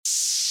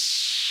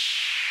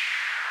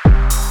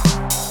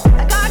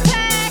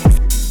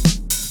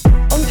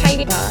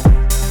Friendship Pod.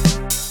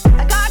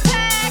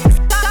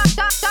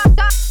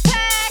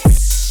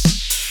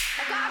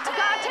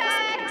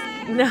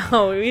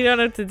 No, we don't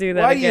have to do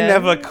that Why again. you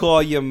never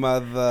call your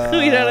mother?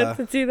 We don't have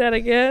to do that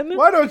again.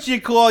 Why don't you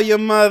call your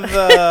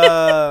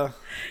mother?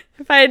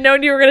 If I had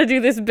known you were going to do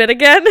this bit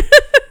again.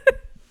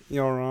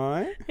 You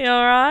alright? You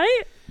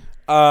alright?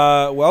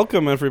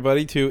 Welcome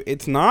everybody to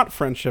It's Not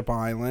Friendship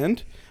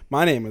Island.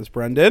 My name is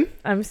Brendan.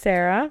 I'm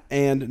Sarah.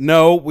 And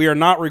no, we are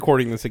not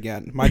recording this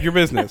again. Mind your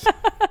business.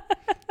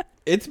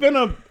 It's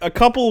been a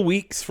couple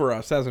weeks for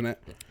us, hasn't it?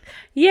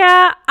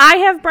 Yeah, I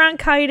have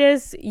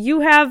bronchitis.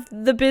 You have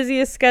the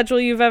busiest schedule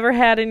you've ever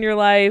had in your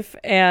life.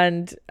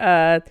 And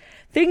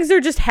things are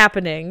just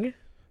happening.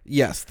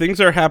 Yes, things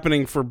are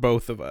happening for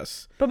both of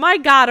us. But my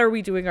God, are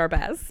we doing our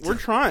best? We're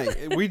trying.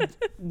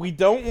 We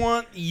don't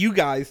want you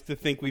guys to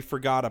think we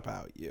forgot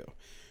about you.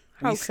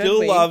 How We could still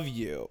we? love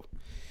you.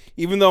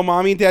 Even though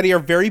mommy and daddy are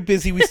very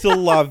busy, we still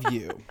love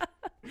you.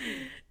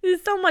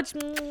 There's so much.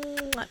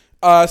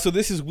 So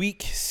this is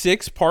week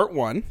 6, part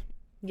 1.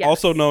 Yes.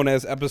 Also known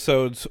as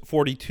episodes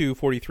 42,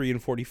 43,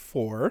 and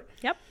 44.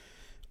 Yep.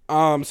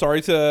 Sorry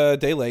it's a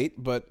day late,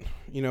 but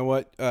you know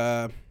what?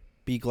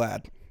 Be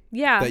glad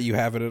Yeah. that you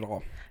have it at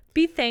all.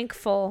 Be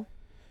thankful.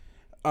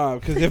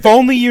 Because if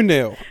only you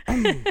knew.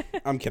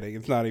 I'm kidding.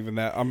 It's not even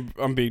that.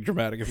 I'm being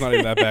dramatic. It's not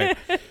even that bad.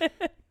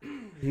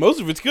 Most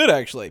of it's good,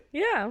 actually.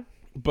 Yeah.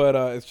 But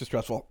it's just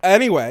stressful.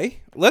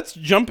 Anyway, let's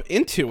jump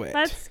into it.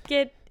 Let's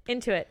get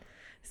into it.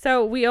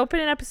 So we open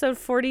in episode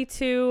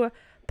 42,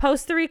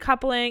 post the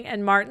recoupling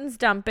and Martin's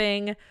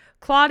dumping.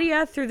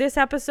 Claudia, through this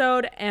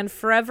episode and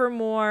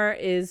forevermore,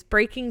 is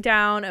breaking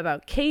down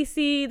about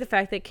Casey, the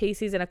fact that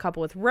Casey's in a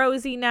couple with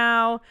Rosie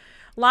now.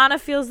 Lana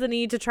feels the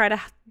need to try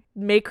to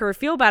make her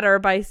feel better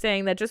by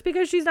saying that just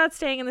because she's not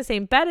staying in the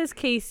same bed as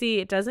Casey,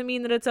 it doesn't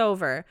mean that it's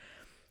over.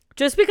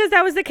 Just because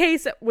that was the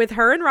case with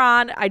her and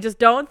Ron, I just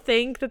don't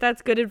think that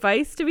that's good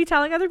advice to be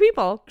telling other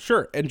people.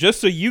 Sure. And just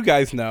so you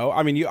guys know,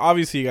 I mean, you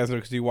guys know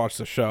because you watch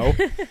the show,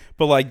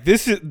 but like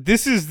this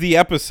is the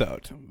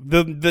episode.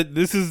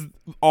 This is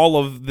all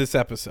of this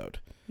episode.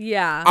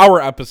 Yeah.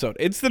 Our episode.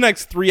 It's the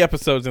next 3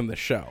 episodes in the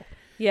show.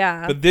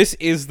 Yeah. But this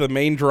is the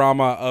main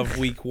drama of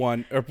week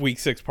 1 or week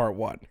 6, part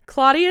 1.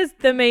 Claudia's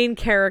the main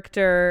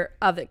character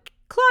of it.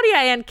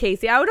 Claudia and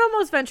Casey. I would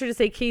almost venture to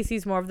say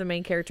Casey's more of the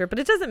main character, but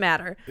it doesn't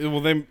matter.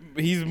 Well,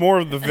 he's more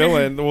of the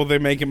villain. Well, they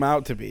make him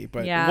out to be,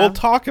 but Yeah. we'll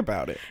talk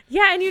about it.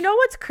 Yeah, and you know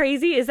what's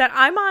crazy is that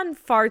I'm on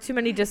far too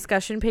many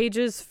discussion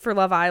pages for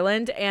Love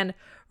Island, and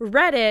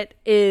Reddit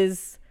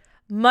is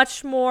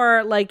much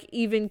more like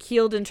even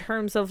keeled in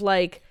terms of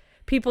like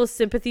people's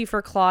sympathy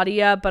for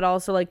Claudia, but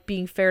also like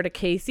being fair to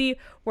Casey,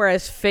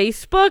 whereas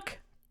Facebook,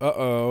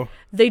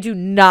 they do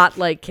not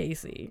like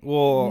Casey.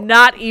 Well,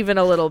 not even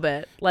a little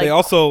bit. Like they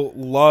also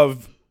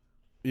love,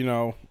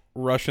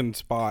 Russian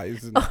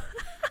spies. And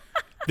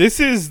this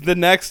is the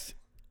next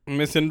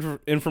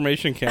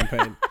misinformation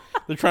campaign.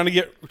 They're trying to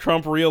get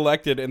Trump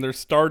reelected, and they're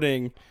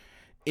starting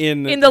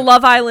in the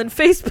Love Island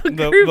Facebook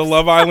group. The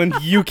Love Island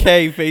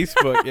UK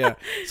Facebook. Yeah,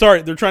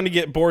 sorry, they're trying to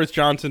get Boris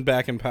Johnson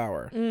back in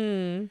power.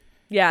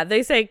 Yeah,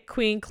 they say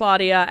Queen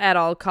Claudia at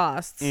all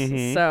costs.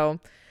 Mm-hmm. So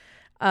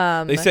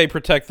they say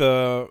protect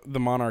the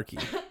monarchy.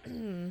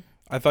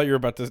 I thought you were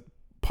about to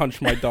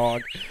punch my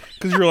dog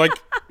because you're like,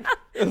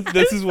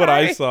 this is what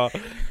I saw.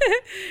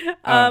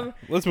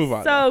 Let's move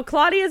on. So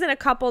Claudia's in a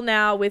couple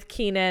now with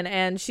Keenan,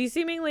 and she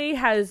seemingly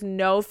has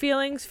no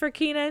feelings for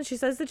Keenan. She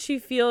says that she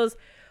feels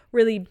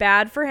really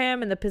bad for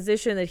him and the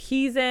position that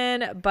he's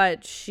in,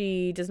 but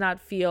she does not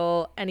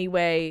feel any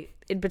way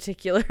in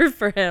particular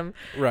for him.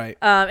 Right.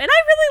 And I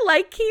really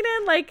like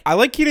Keenan. Like, I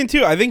like Keenan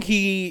too. I think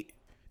he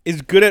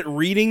is good at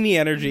reading the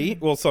energy.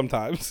 Well,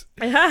 sometimes.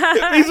 He's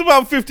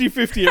about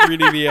 50-50 at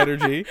reading the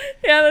energy.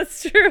 Yeah,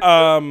 that's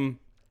true.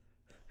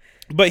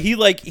 But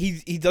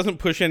he doesn't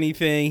push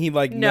anything. He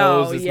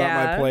knows it's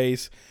not my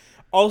place.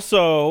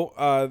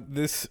 Also,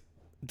 this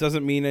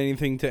doesn't mean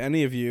anything to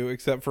any of you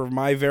except for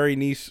my very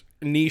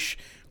niche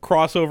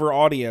crossover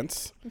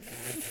audience.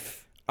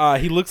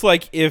 He looks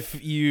like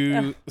if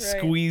you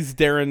squeeze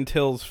Darren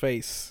Till's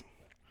face.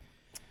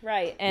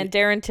 Right, and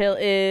Darren Till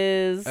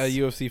is a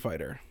UFC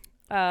fighter.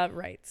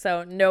 Right.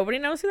 So nobody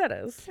knows who that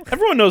is.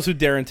 Everyone knows who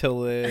Darren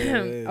Till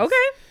is. Okay.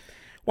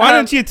 Why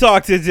don't you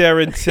talk to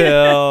Darren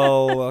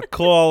Till?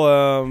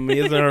 Call him. He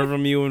hasn't heard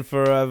from you in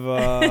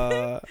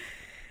forever.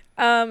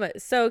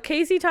 So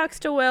Casey talks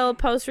to Will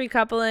post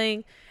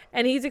recoupling,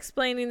 and he's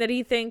explaining that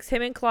he thinks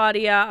him and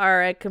Claudia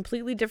are at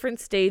completely different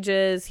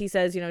stages. He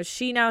says,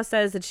 she now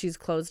says that she's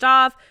closed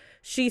off.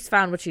 She's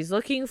found what she's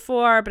looking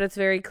for, but it's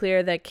very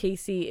clear that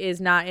Casey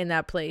is not in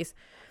that place.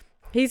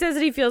 He says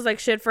that he feels like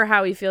shit for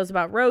how he feels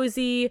about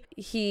Rosie.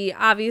 He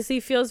obviously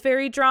feels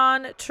very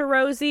drawn to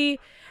Rosie.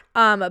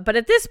 But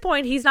at this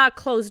point, he's not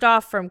closed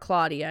off from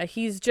Claudia.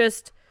 He's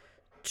just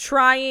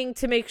trying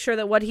to make sure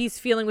that what he's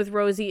feeling with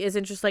Rosie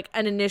isn't just like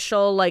an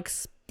initial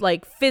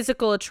like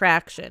physical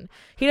attraction.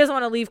 He doesn't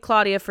want to leave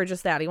Claudia for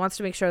just that. He wants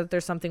to make sure that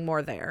there's something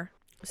more there.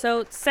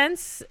 So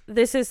since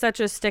this is such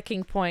a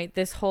sticking point,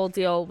 this whole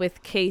deal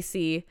with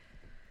Casey,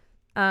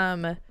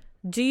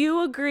 do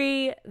you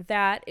agree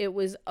that it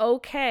was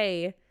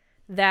okay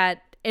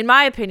that, in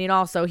my opinion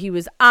also, he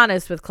was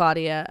honest with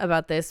Claudia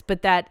about this,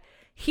 but that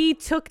he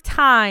took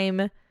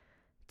time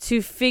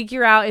to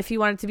figure out if he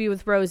wanted to be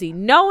with Rosie,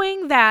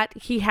 knowing that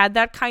he had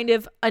that kind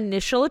of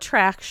initial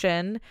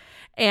attraction?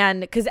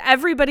 And because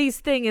everybody's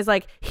thing is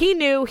like, he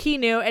knew,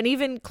 and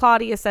even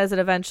Claudia says it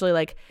eventually,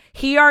 like,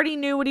 he already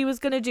knew what he was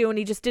going to do and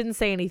he just didn't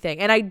say anything.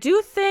 And I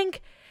do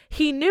think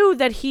he knew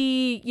that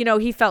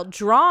he felt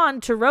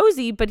drawn to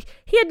Rosie, but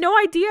he had no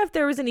idea if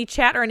there was any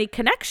chat or any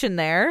connection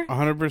there.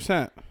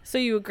 100%. So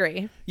you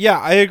agree? Yeah,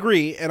 I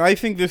agree. And I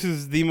think this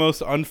is the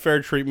most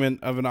unfair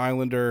treatment of an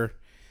Islander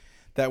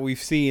that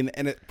we've seen.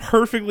 And it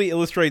perfectly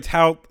illustrates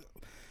how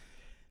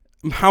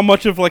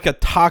much of like a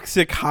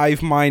toxic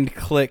hive mind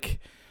clique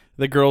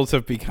the girls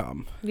have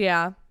become.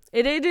 Yeah,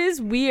 it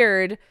is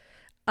weird.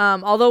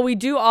 Although we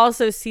do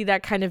also see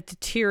that kind of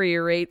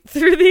deteriorate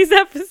through these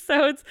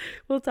episodes.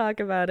 We'll talk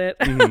about it.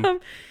 Mm-hmm.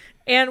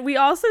 And we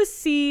also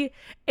see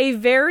a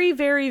very,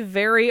 very,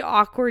 very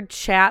awkward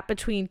chat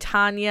between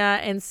Tanya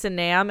and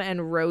Sanam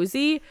and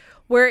Rosie,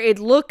 where it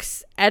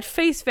looks at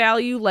face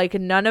value like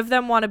none of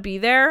them want to be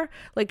there.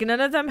 Like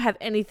none of them have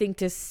anything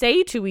to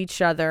say to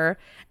each other.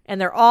 And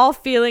they're all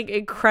feeling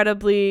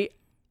incredibly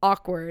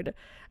awkward.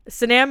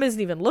 Sanam isn't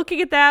even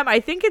looking at them. I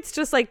think it's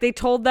just like they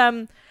told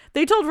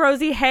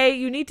Rosie, hey,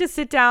 you need to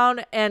sit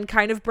down and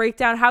kind of break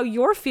down how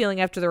you're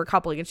feeling after the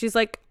recoupling. And she's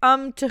like,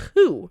 to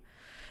who?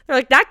 They're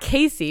like, not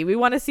Casey. We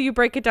want to see you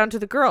break it down to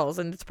the girls.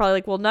 And it's probably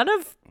like, well, none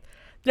of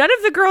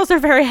the girls are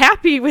very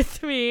happy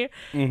with me.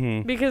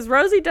 Mm-hmm. Because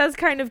Rosie does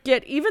kind of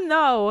get, even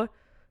though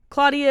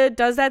Claudia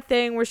does that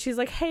thing where she's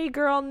like, hey,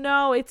 girl,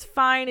 no, it's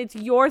fine. It's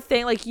your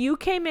thing. Like, you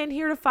came in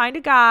here to find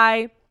a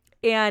guy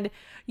and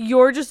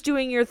you're just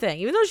doing your thing.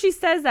 Even though she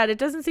says that, it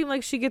doesn't seem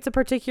like she gets a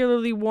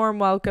particularly warm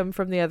welcome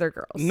from the other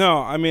girls. No,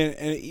 I mean,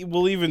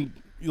 and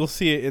you'll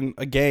see it in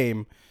a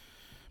game,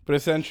 but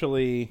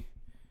essentially,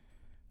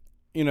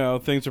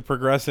 things are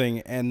progressing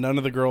and none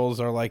of the girls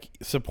are like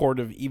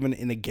supportive even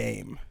in a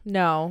game.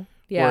 No.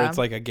 Yeah. Where it's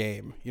like a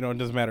game. It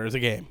doesn't matter. It's a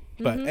game.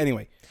 But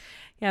anyway.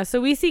 Yeah,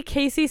 so we see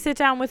Casey sit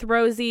down with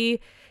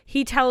Rosie.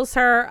 He tells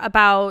her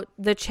about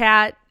the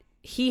chat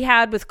he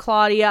had with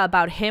Claudia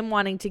about him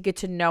wanting to get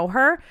to know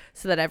her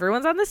so that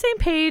everyone's on the same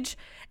page.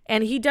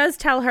 And he does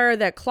tell her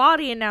that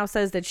Claudia now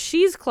says that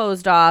she's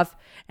closed off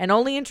and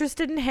only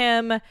interested in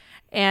him.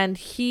 And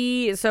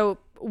so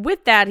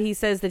with that, he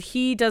says that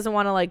he doesn't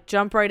want to like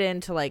jump right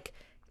into like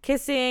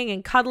kissing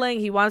and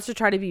cuddling. He wants to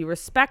try to be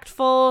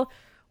respectful,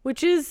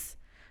 which is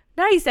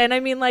nice. And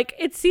I mean, like,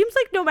 it seems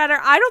like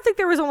I don't think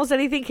there was almost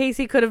anything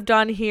Casey could have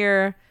done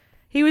here.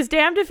 He was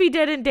damned if he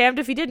did and damned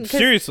if he didn't.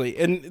 Seriously.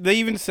 And they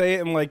even say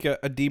it in like a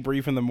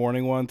debrief in the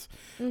morning once.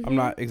 Mm-hmm. I'm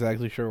not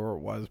exactly sure where it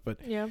was, but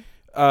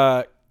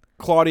yeah.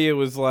 Claudia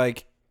was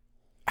like,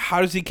 how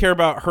does he care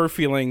about her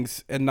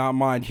feelings and not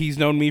mine? He's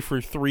known me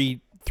for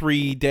 3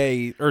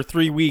 days or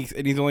 3 weeks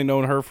and he's only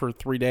known her for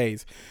 3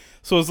 days.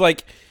 So it's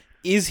like,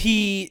 is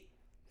he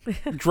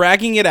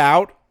dragging it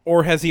out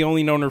or has he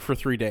only known her for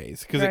 3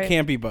 days? Because it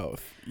can't be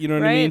both. You know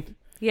what I mean?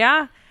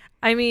 Yeah.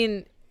 I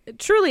mean,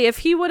 truly, if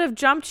he would have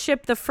jumped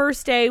ship the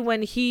first day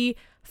when he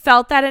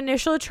felt that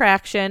initial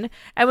attraction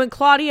and when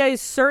Claudia is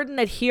certain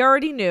that he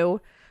already knew,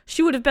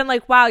 she would have been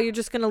like, wow, you're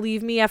just going to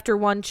leave me after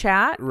one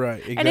chat? Right,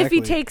 exactly. And if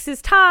he takes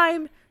his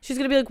time, she's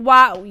going to be like,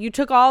 wow, you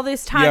took all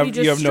this time, you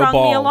just strung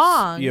me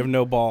along. You have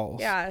no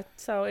balls. Yeah,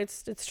 so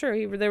it's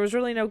true. There was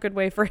really no good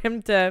way for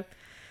him to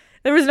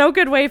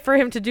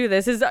do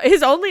this.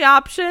 His only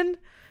option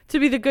to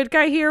be the good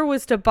guy here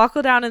was to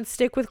buckle down and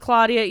stick with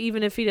Claudia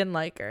even if he didn't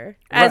like her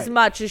as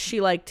much as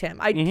she liked him.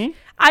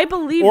 I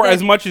believe or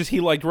as much as he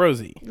liked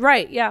Rosie.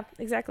 Right, yeah,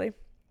 exactly.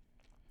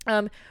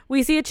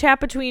 We see a chat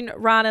between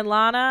Ron and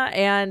Lana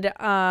and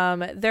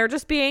they're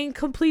just being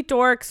complete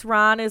dorks.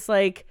 Ron is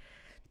like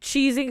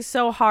cheesing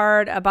so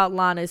hard about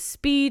Lana's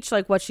speech,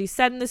 like what she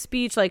said in the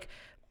speech, like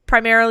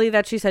primarily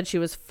that she said she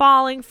was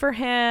falling for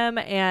him,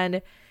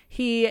 and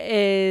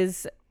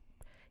he's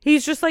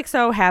just like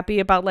so happy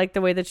about like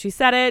the way that she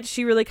said it.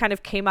 She really kind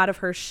of came out of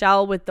her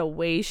shell with the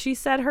way she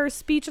said her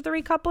speech at the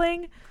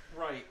recoupling.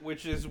 Right,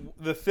 which is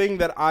the thing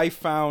that I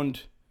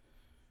found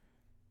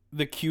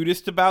the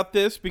cutest about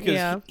this,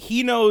 because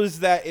he knows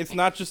that it's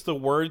not just the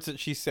words that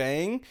she's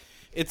saying.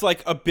 It's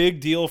like a big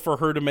deal for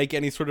her to make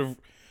any sort of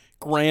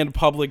grand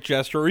public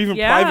gesture or even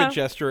private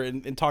gesture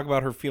and talk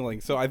about her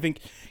feelings. So I think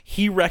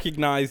he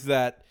recognized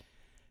that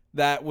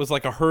was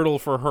like a hurdle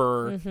for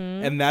her,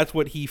 and that's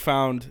what he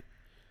found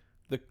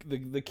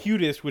the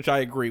cutest, which I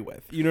agree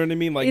with. You know what I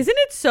mean? Like, isn't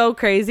it so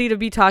crazy to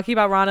be talking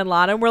about Ron and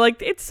Lana and we're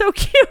like, it's so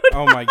cute.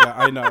 Oh my God,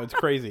 I know, it's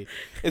crazy.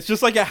 It's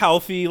just like a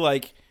healthy,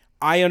 like,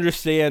 I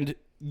understand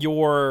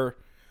your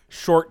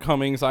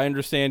shortcomings, I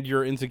understand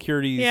your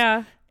insecurities,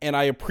 and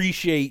I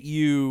appreciate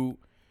you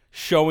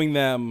showing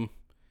them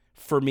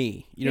for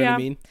me. You know what I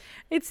mean?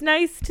 It's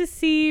nice to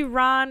see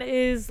Ron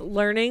is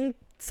learning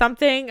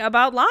something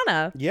about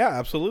Lana. Yeah,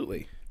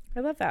 absolutely. I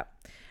love that.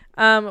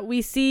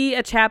 We see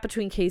a chat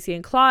between Casey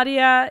and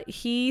Claudia.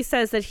 He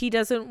says that he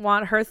doesn't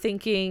want her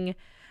thinking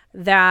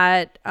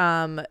that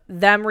them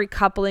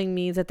recoupling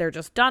means that they're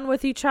just done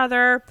with each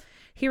other.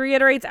 He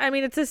reiterates, I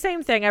mean, it's the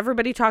same thing.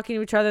 Everybody talking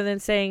to each other and then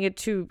saying it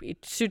to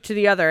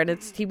the other.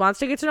 And he wants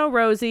to get to know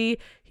Rosie.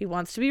 He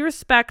wants to be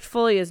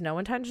respectful. He has no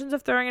intentions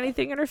of throwing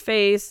anything in her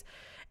face.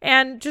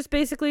 And just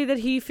basically that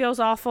he feels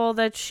awful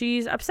that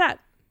she's upset.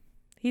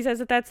 He says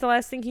that that's the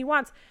last thing he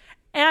wants.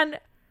 And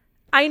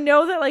I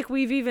know that, like,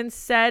 we've even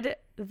said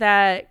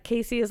that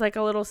Casey is, like,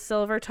 a little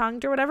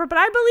silver-tongued or whatever, but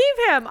I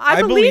believe him.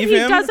 I believe he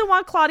doesn't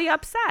want Claudia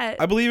upset.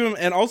 I believe him.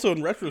 And also,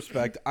 in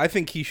retrospect, I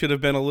think he should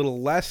have been a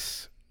little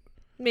less...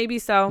 Maybe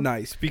so.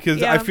 Nice.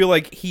 Because I feel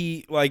like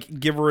he, like,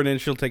 give her an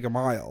inch, she'll take a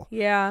mile.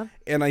 Yeah.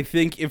 And I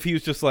think if he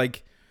was just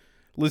like,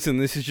 listen,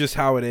 this is just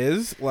how it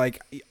is.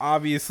 Like,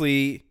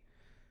 obviously,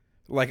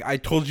 like, I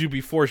told you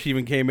before she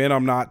even came in,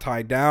 I'm not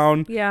tied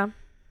down. Yeah.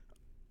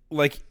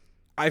 Like,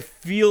 I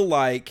feel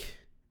like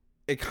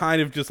it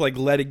kind of just, like,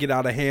 let it get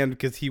out of hand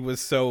because he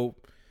was so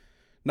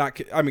not,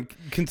 I mean,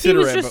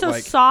 considerate. He was just so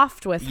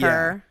soft with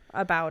her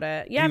about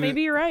it. Yeah,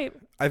 maybe you're right.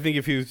 I think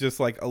if he was just,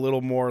 like, a little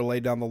more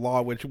laid down the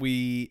law, which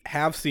we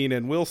have seen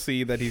and will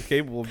see that he's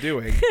capable of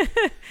doing,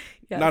 yes.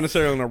 Not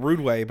necessarily in a rude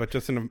way, but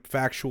just in a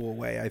factual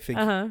way, I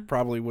think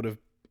probably would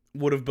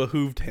have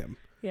behooved him.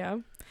 Yeah.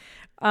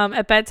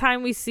 At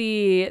bedtime, we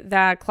see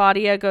that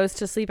Claudia goes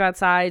to sleep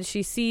outside.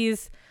 She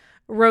sees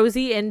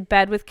Rosie in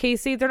bed with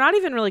Casey. They're not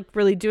even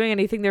really doing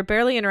anything. They're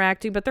barely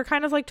interacting, but they're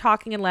kind of, like,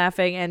 talking and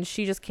laughing, and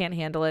she just can't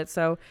handle it.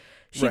 So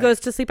she goes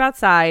to sleep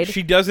outside.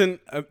 She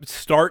doesn't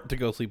start to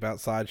go sleep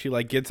outside. She,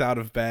 like, gets out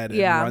of bed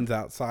and runs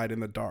outside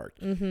in the dark.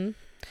 Mm-hmm.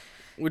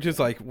 Which is,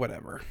 like,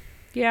 whatever.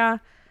 Yeah.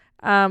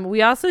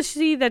 We also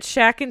see that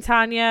Shaq and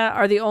Tanya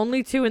are the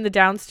only two in the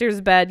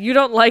downstairs bed. You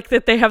don't like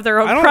that they have their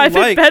own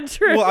private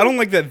bedroom. Well, I don't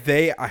like that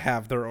they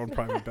have their own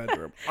private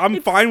bedroom. I'm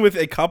fine with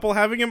a couple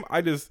having them.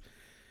 I just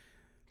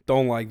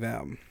don't like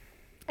them.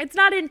 It's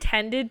not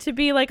intended to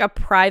be, like, a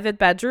private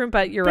bedroom,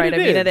 but you're right. I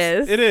mean, it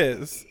is. It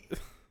is.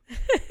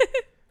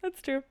 That's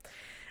true.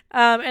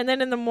 And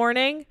then in the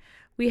morning,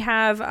 we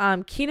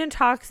have Keenan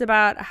talks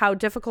about how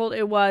difficult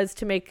it was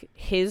to make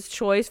his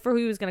choice for who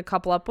he was going to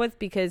couple up with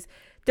because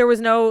there was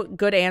no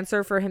good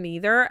answer for him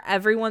either.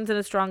 Everyone's in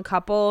a strong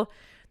couple.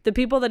 The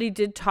people that he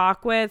did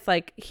talk with,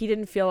 like, he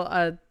didn't feel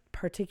a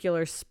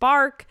particular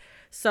spark.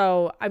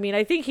 So, I mean,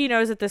 I think he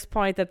knows at this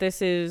point that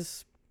this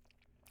is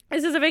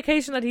a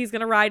vacation that he's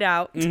going to ride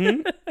out.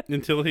 Mm-hmm.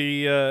 until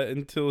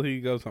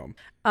he goes home.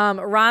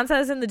 Ron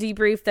says in the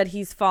debrief that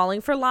he's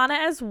falling for Lana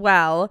as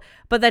well,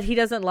 but that he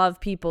doesn't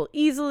love people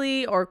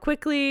easily or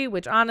quickly,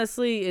 which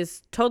honestly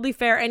is totally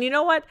fair. And you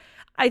know what?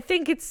 I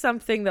think it's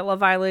something that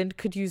Love Island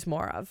could use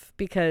more of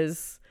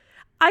because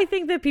I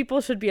think that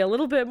people should be a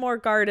little bit more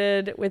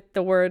guarded with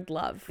the word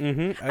love.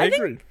 Mm-hmm. I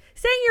agree.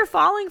 Saying you're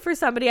falling for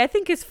somebody, I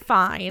think is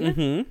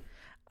fine.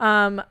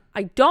 Mm-hmm.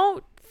 I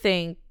don't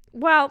think,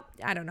 well,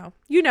 I don't know.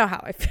 You know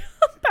how I feel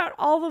about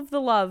all of the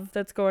love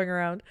that's going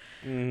around.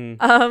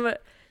 Mm-hmm.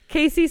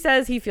 Casey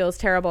says he feels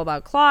terrible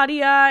about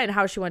Claudia and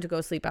how she went to go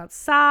sleep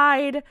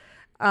outside.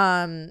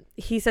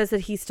 He says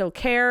that he still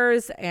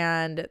cares.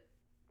 And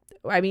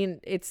I mean,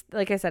 it's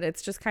like I said,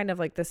 it's just kind of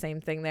like the same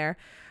thing there.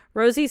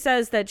 Rosie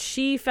says that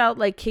she felt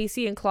like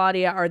Casey and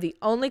Claudia are the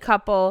only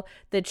couple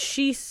that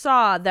she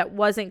saw that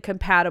wasn't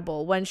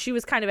compatible. When she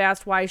was kind of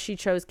asked why she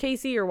chose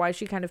Casey or why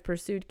she kind of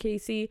pursued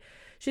Casey,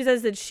 she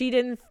says that she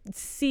didn't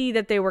see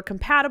that they were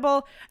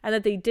compatible and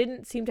that they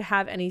didn't seem to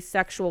have any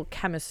sexual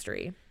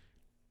chemistry.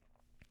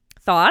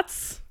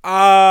 Thoughts?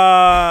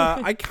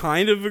 I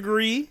kind of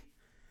agree.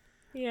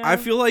 Yeah. I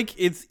feel like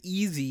it's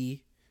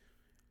easy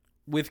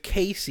with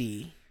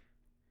Casey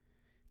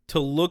to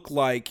look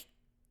like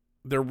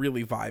they're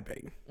really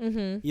vibing.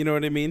 Mm-hmm. You know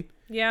what I mean?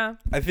 Yeah.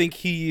 I think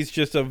he's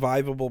just a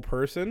vibable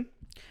person.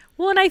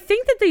 Well, and I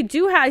think that they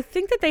do have, I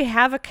think that they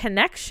have a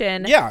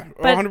connection. Yeah,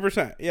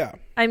 100%. Yeah.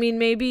 I mean,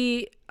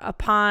 maybe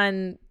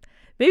upon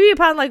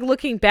like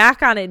looking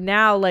back on it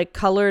now, like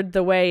colored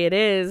the way it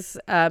is,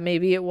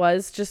 maybe it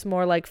was just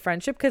more like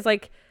friendship. Cause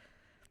like,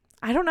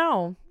 I don't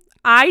know.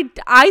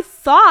 I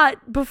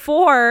thought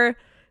before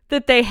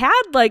that they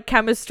had like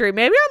chemistry.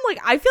 Maybe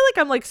I feel like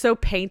I'm like so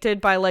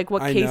painted by like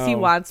what Casey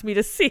wants me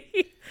to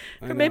see.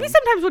 Or maybe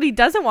sometimes what he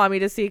doesn't want me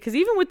to see. Cause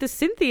even with the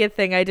Cynthia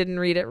thing, I didn't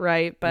read it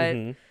right, but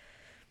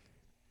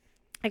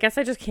I guess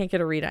I just can't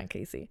get a read on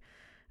Casey.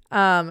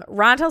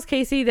 Ron tells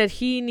Casey that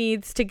he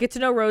needs to get to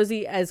know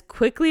Rosie as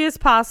quickly as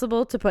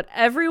possible to put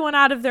everyone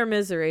out of their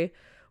misery,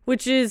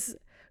 which is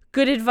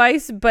good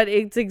advice, but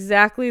it's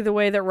exactly the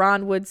way that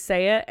Ron would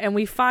say it. And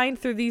we find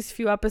through these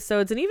few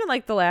episodes, and even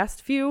like the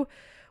last few,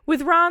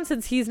 with Ron,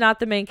 since he's not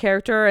the main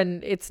character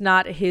and it's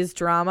not his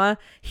drama,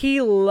 he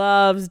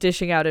loves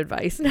dishing out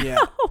advice now.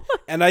 Yeah.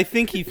 And I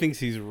think he thinks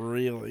he's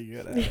really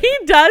good at it. He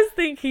does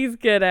think he's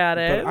good at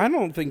it. But I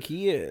don't think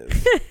he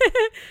is.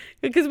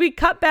 Because we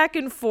cut back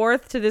and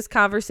forth to this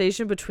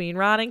conversation between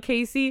Ron and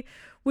Casey,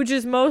 which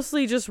is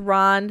mostly just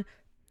Ron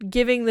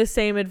giving the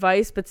same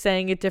advice but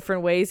saying it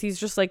different ways. He's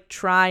just like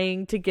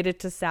trying to get it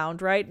to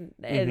sound right,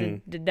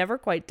 and it never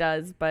quite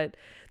does, but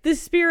the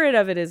spirit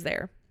of it is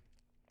there.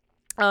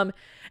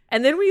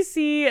 And then we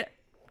see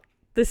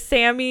the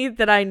Sammy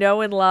that I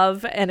know and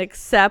love and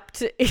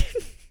accept.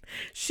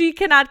 She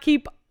cannot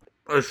keep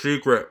a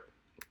secret.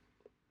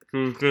 She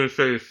was going to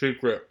say a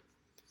secret.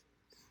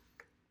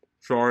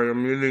 Sorry,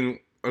 I'm eating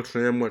a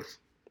sandwich.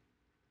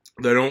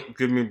 They don't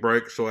give me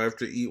breaks, so I have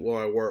to eat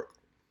while I work.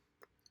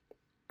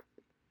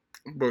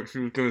 But she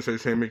was going to say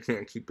Sammy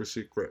can't keep a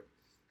secret.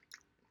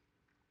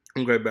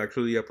 Okay, back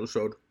to the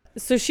episode.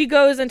 So she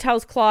goes and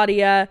tells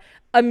Claudia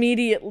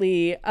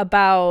immediately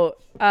about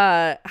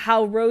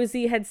how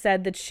Rosie had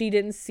said that she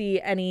didn't see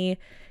any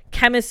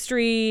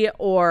chemistry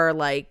or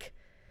like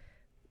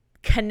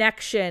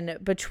connection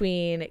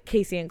between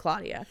Casey and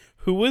Claudia.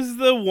 Who was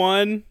the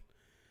one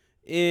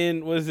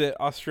in, was it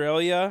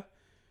Australia?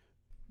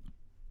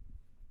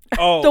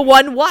 Oh, the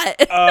one what?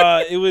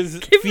 It was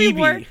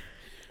Phoebe.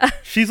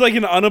 She's like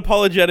an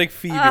unapologetic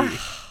Phoebe.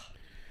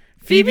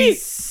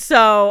 Phoebe's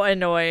so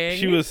annoying.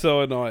 She was so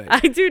annoying.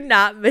 I do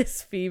not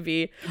miss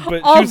Phoebe.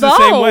 But she was the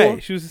same way.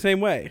 She was the same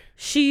way.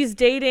 She's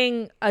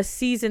dating a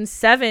season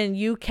 7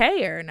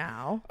 UKer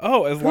now.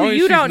 Oh, as long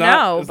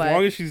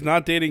as she's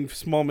not dating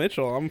Small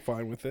Mitchell, I'm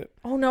fine with it.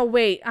 Oh no,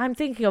 wait. I'm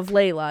thinking of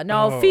Layla.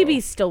 No,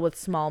 Phoebe's still with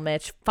Small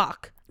Mitch.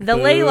 Fuck. The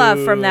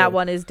Layla from that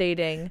one is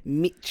dating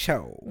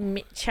Mitchell.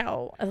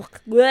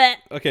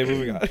 Okay,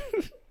 moving on.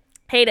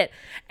 Hate it.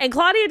 And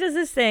Claudia does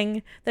this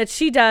thing that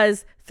she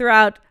does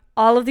throughout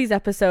all of these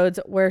episodes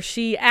where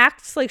she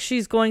acts like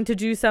she's going to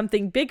do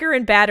something bigger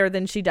and badder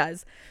than she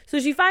does. So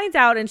she finds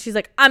out and she's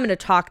like, I'm going to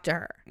talk to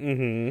her.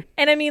 Mm-hmm.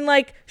 And I mean,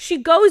 like, she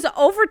goes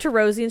over to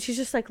Rosie and she's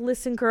just like,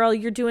 listen, girl,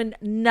 you're doing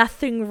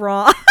nothing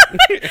wrong.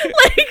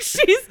 Like,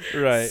 she's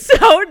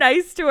so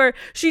nice to her.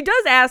 She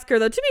does ask her,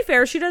 though, to be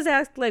fair, she does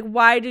ask, like,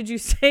 why did you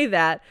say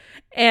that?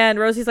 And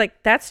Rosie's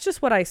like, that's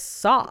just what I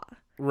saw.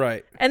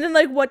 Right. And then,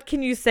 like, what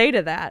can you say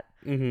to that?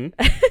 Mm-hmm.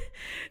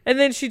 And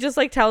then she just,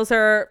 like, tells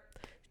her,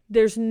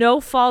 there's no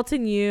fault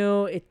in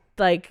you. It,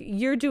 like,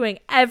 you're doing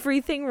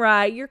everything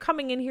right. You're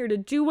coming in here to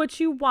do what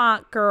you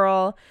want,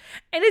 girl.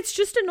 And it's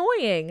just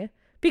annoying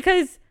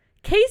because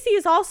Casey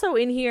is also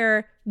in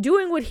here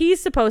doing what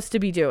he's supposed to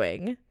be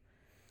doing.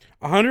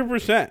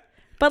 100%.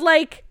 But,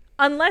 like,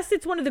 unless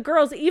it's one of the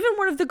girls, even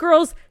one of the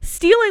girls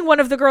stealing one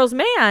of the girls'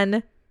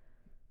 man,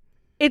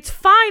 it's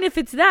fine if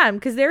it's them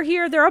because they're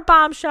here. They're a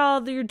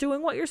bombshell. You're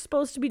doing what you're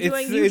supposed to be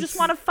doing. You just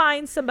want to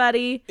find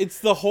somebody. It's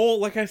the whole,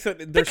 like I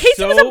said, but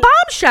Casey was a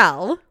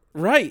bombshell.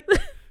 Right.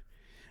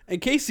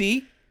 And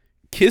Casey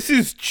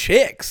kisses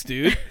chicks,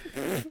 dude.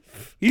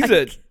 He's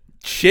a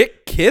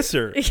chick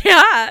kisser.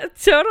 Yeah,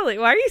 totally.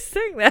 Why are you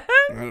saying that?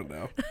 I don't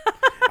know.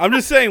 I'm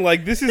just saying,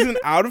 like, this isn't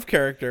out of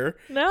character.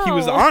 No. He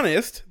was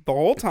honest the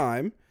whole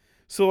time.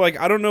 So, like,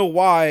 I don't know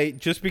why,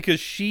 just because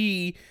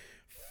she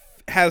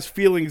has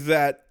feelings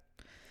that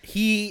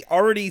he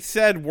already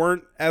said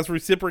weren't as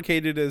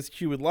reciprocated as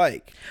she would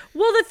like.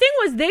 Well, the thing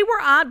was, they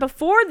were on,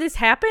 before this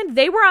happened,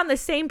 they were on the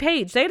same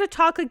page. They had a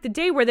talk like the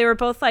day where they were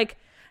both like,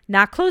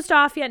 not closed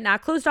off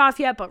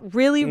yet, but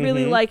really,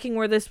 really liking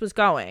where this was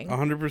going.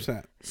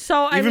 100%.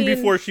 So, I mean,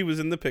 before she was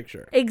in the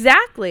picture.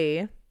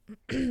 Exactly.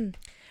 And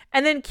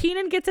then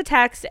Keenan gets a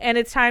text, and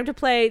it's time to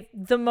play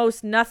the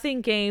most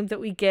nothing game that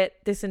we get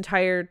this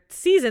entire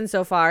season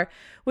so far,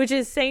 which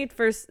is Saints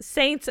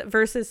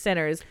versus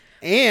Sinners.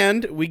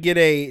 And we get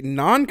a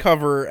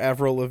non-cover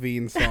Avril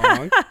Lavigne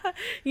song.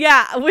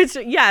 Yeah, which,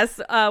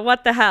 yes,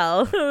 what the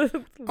hell?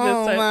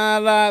 All my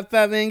life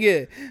I've been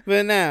good,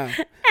 but now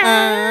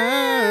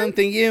I'm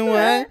thinking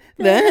what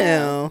the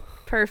hell.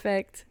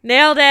 Perfect.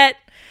 Nailed it.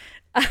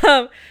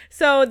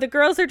 So the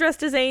girls are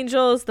dressed as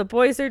angels, the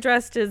boys are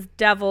dressed as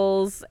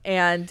devils,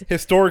 and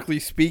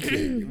historically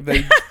speaking,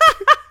 they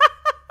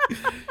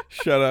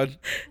shut up.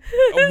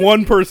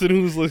 One person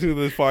who's listening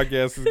to this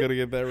podcast is gonna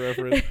get that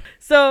reference.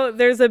 So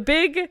there's a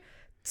big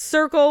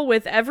circle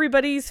with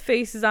everybody's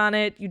faces on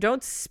it. You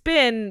don't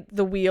spin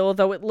the wheel,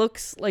 though it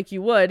looks like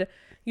you would.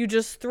 You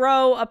just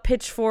throw a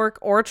pitchfork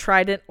or a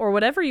trident or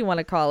whatever you want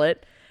to call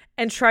it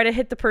and try to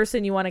hit the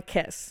person you want to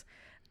kiss.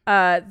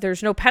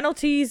 There's no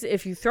penalties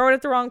if you throw it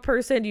at the wrong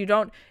person. You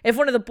don't. If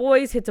one of the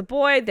boys hits a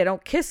boy, they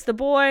don't kiss the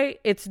boy.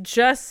 It's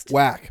just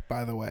whack.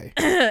 By the way,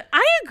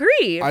 I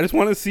agree. I just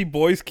want to see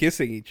boys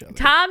kissing each other.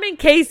 Tom and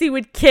Casey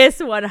would kiss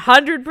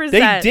 100%.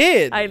 They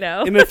did. I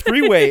know. In a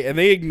 3-way, and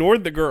they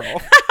ignored the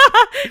girl.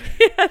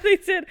 Yeah, they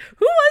did.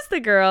 Who was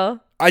the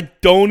girl? I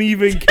don't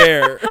even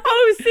care.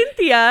 Oh, it was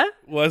Cynthia.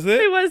 Was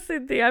it? It was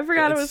Cynthia. I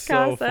forgot. It was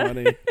Casa. So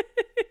funny.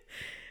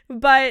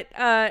 But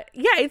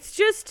yeah, it's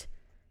just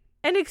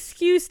an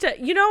excuse to,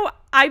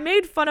 I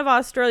made fun of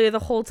Australia the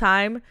whole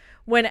time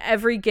when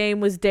every game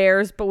was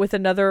dares, but with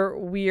another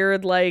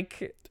weird,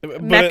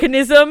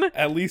 mechanism.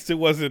 At least it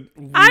wasn't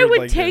weird. I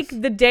would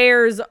take the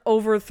dares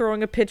over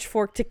throwing a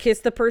pitchfork to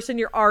kiss the person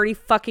you're already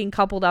fucking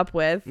coupled up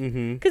with.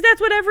 Because that's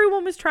what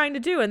everyone was trying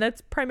to do, and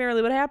that's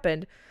primarily what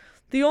happened.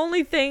 The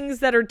only things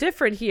that are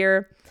different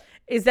here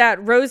is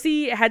that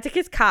Rosie had to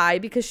kiss Kai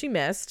because she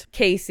missed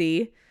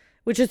Casey,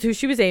 which is who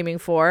she was aiming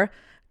for.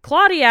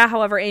 Claudia,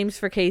 however, aims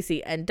for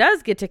Casey and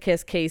does get to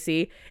kiss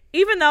Casey,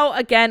 even though,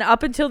 again,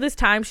 up until this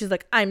time, she's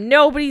like, I'm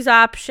nobody's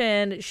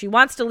option. She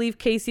wants to leave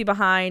Casey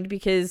behind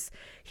because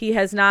he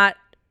has not,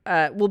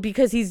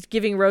 because he's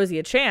giving Rosie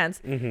a chance.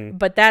 Mm-hmm.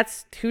 But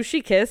that's who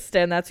she kissed,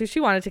 and that's who she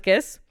wanted to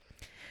kiss.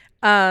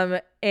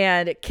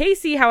 And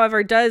Casey,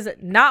 however, does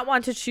not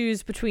want to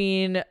choose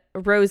between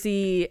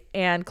Rosie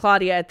and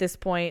Claudia at this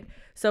point.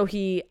 So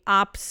he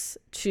opts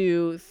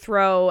to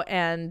throw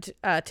and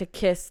to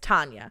kiss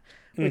Tanya,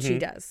 which he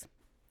does.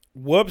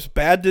 Whoops,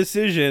 bad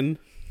decision.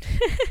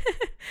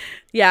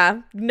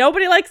 Yeah,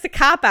 nobody likes a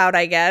cop-out,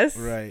 I guess.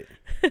 Right.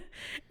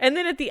 And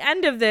then at the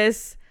end of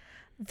this,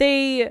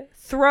 they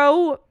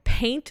throw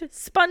paint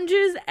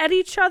sponges at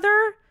each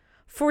other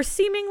for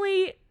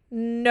seemingly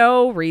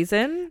no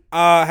reason.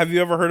 Have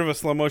you ever heard of a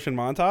slow motion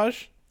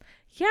montage?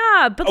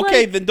 Yeah, but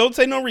okay, then don't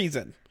say no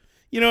reason.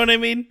 You know what I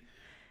mean?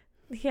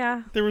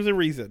 Yeah. There was a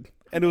reason.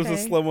 And it was a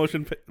slow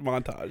motion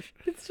montage.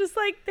 It's just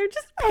like, they're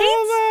just paints.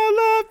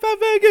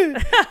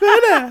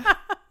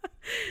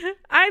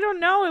 I don't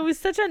know. It was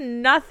such a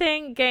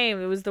nothing game.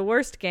 It was the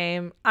worst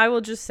game. I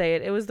will just say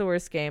it. It was the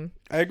worst game.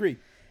 I agree.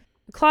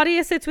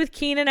 Claudia sits with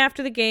Keenan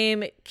after the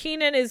game.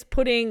 Keenan is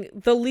putting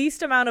the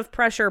least amount of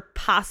pressure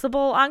possible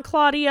on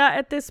Claudia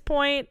at this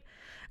point.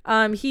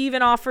 He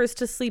even offers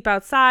to sleep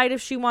outside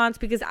if she wants,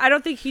 because I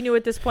don't think he knew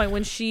at this point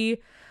when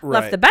she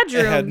left the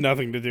bedroom. It had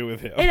nothing to do with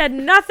him. It had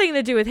nothing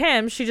to do with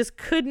him. She just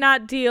could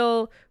not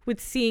deal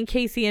with seeing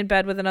Casey in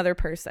bed with another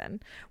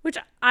person, which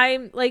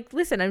I'm like,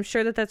 listen, I'm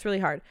sure that that's really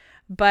hard.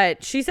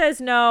 But she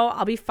says, no,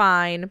 I'll be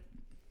fine.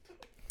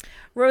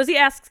 Rosie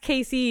asks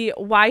Casey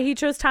why he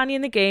chose Tanya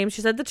in the game.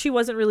 She said that she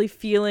wasn't really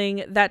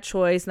feeling that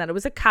choice and that it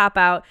was a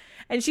cop-out.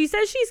 And she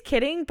says she's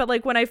kidding, but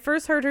like when I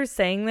first heard her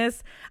saying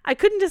this, I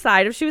couldn't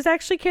decide if she was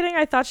actually kidding.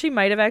 I thought she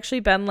might have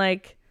actually been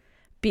like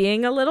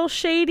being a little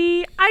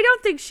shady. I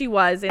don't think she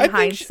was in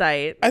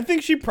hindsight. I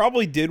think she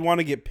probably did want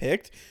to get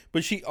picked,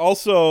 but she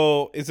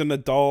also is an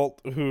adult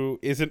who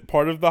isn't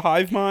part of the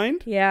hive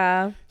mind.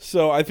 Yeah.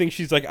 So I think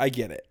she's like, I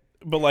get it.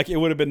 But like, it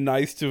would have been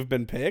nice to have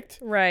been picked.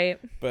 Right.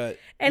 But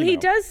and he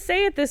does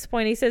say at this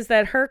point, he says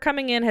that her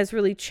coming in has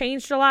really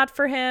changed a lot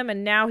for him.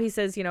 And now he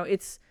says, you know,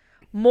 it's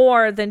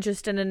more than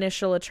just an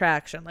initial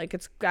attraction. Like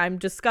I'm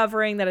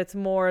discovering that it's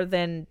more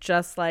than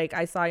just like,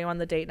 I saw you on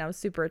the date and I was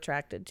super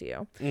attracted to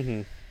you.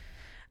 Mm-hmm.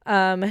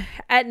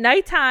 At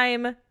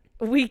nighttime,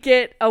 we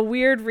get a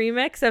weird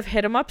remix of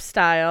Hit 'Em Up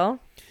Style.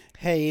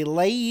 Hey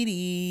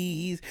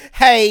ladies,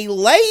 hey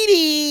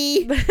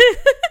lady.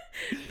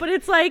 But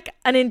it's like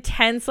an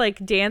intense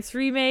like dance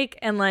remake,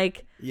 and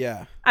like,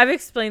 yeah, I've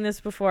explained this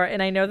before,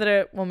 and I know that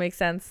it won't make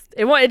sense.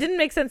 It didn't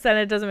make sense then.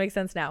 It doesn't make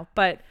sense now.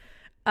 But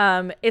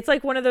it's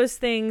like one of those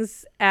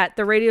things at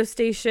the radio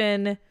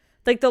station,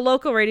 like the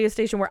local radio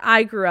station where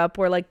I grew up,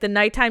 where like the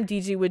nighttime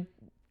DJ would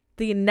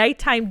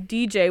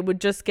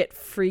just get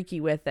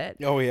freaky with it.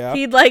 Oh yeah.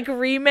 He'd like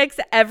remix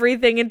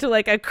everything into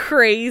like a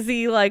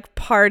crazy like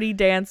party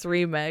dance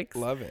remix.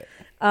 Love it.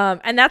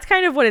 And that's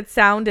kind of what it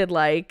sounded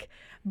like.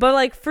 But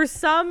like for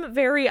some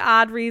very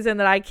odd reason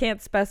that I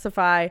can't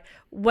specify,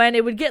 when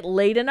it would get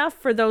late enough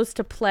for those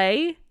to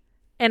play,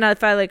 and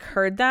if I like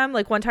heard them,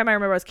 like one time I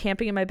remember I was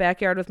camping in my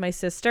backyard with my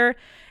sister,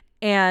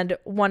 and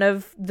one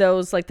of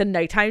those like the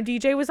nighttime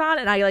DJ was on,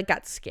 and I like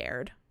got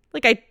scared.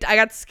 Like I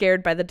got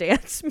scared by the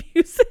dance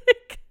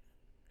music.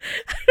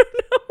 I don't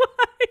know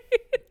why.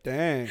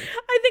 Dang.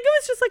 I think it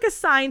was just like a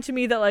sign to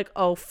me that like,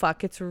 oh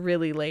fuck, it's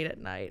really late at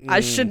night. I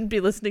shouldn't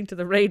be listening to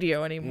the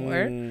radio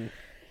anymore.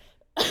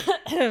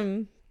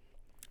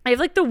 I have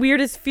like the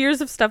weirdest fears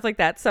of stuff like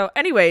that. So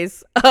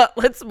anyways,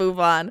 let's move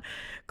on.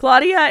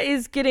 Claudia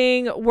is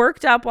getting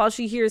worked up while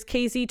she hears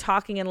Casey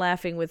talking and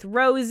laughing with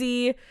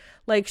Rosie.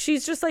 Like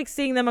she's just like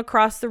seeing them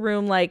across the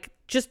room, like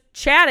just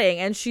chatting,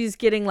 and she's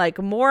getting like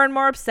more and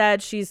more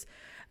upset. She's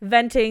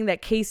venting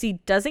that Casey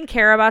doesn't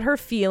care about her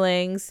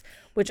feelings,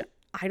 which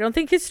I don't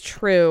think is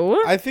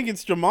true. I think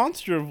it's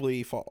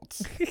demonstrably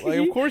false. Like,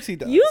 of course he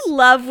does. You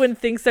love when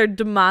things are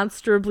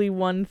demonstrably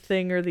one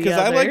thing or the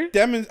other.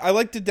 Because I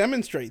like to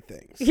demonstrate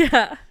things.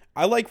 Yeah.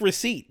 I like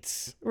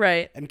receipts.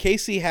 Right. And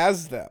Casey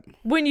has them.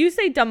 When you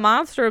say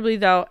demonstrably,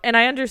 though, and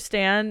I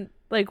understand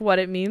like what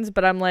it means,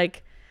 but I'm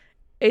like,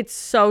 it's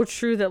so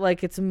true that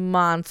like it's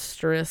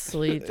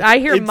monstrously. I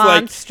hear it's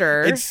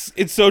monster. Like,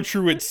 it's so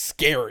true. It's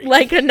scary.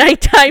 Like a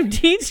nighttime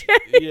DJ.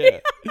 Yeah.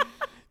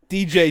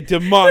 DJ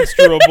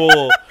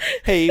demonstrable.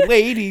 Hey,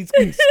 ladies.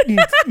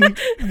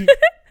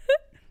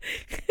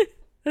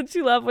 Don't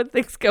you love when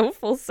things go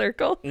full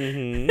circle?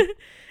 Mm-hmm.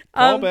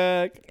 Call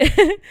back.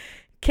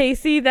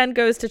 Casey then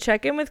goes to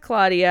check in with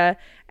Claudia,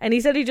 and he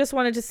said he just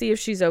wanted to see if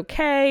she's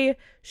okay.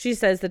 She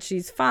says that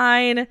she's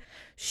fine.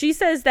 She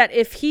says that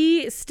if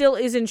he still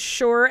isn't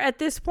sure at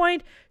this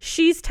point,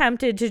 she's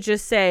tempted to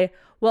just say,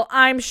 well,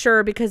 I'm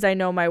sure because I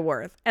know my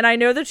worth. And I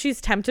know that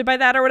she's tempted by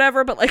that or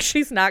whatever, but like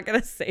she's not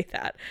going to say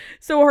that.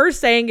 So her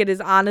saying it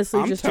is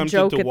honestly just a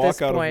joke at this point. I'm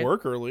tempted to walk out of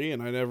work early,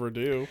 and I never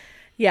do.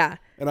 Yeah.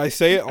 And I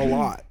say it a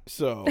lot,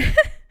 so.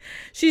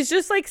 She's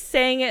just like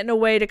saying it in a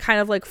way to kind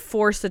of like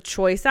force a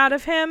choice out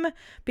of him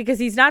because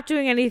he's not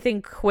doing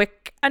anything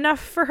quick enough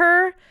for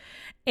her.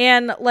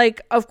 And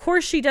like, of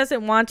course she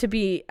doesn't want to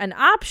be an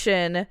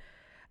option,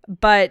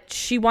 but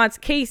she wants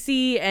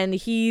Casey, and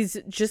he's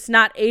just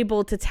not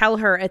able to tell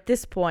her at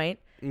this point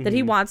that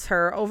he wants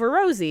her over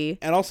Rosie.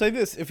 And I'll say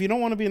this, if you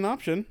don't want to be an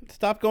option,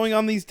 stop going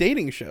on these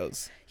dating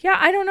shows. Yeah,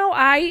 I don't know.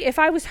 If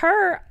I was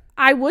her,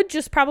 I would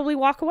just probably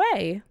walk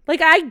away.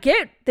 Like, I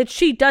get that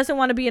she doesn't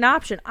want to be an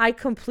option. I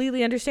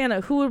completely understand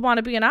that. Who would want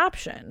to be an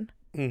option?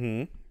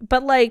 Mm-hmm.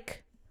 But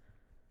like,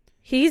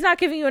 he's not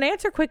giving you an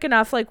answer quick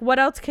enough. Like, what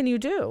else can you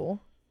do?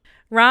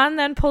 Ron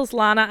then pulls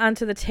Lana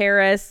onto the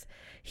terrace.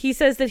 He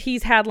says that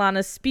he's had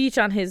Lana's speech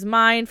on his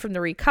mind from the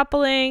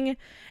recoupling.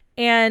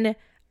 And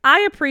I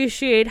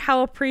appreciate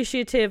how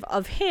appreciative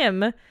of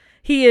him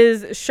he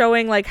is,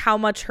 showing like how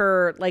much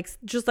her, like,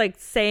 just like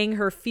saying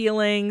her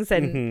feelings.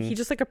 And he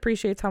just like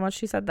appreciates how much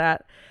she said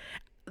that.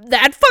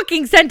 That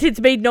fucking sentence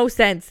made no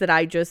sense that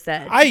I just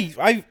said.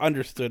 I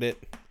understood it.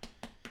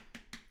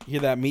 You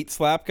hear that meat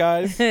slap,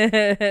 guys?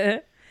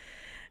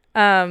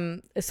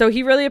 So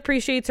he really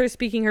appreciates her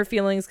speaking her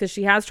feelings because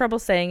she has trouble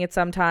saying it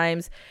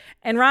sometimes.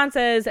 And Ron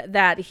says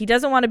that he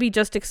doesn't want to be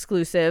just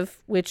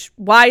exclusive, which,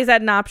 why is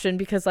that an option?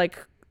 Because like,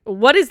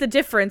 what is the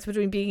difference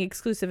between being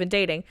exclusive and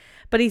dating?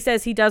 But he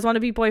says he does want to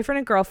be boyfriend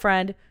and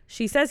girlfriend.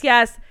 She says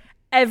yes.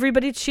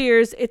 Everybody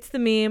cheers. It's the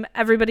meme.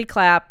 Everybody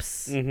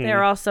claps.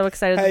 They're all so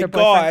excited that they're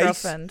boyfriend and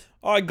girlfriend.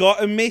 I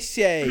got a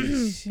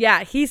message.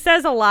 Yeah, he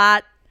says a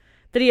lot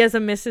that he has a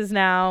missus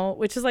now,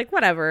 which is like,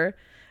 whatever.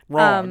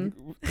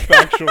 Wrong.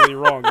 Factually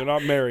wrong. They're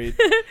not married.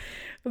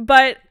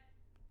 But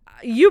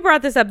you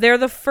brought this up. They're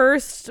the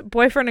first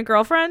boyfriend and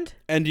girlfriend.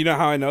 And do you know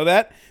how I know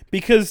that?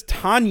 Because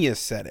Tanya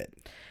said it.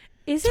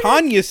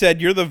 Tanya said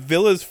you're the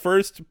Villa's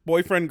first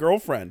boyfriend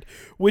girlfriend,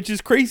 which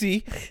is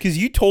crazy because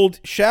you told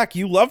Shaq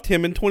you loved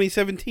him in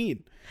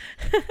 2017.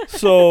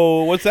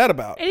 So what's that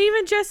about? And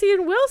even Jesse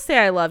and Will say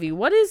I love you.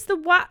 What is the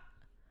what?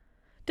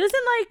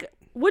 Doesn't like,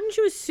 wouldn't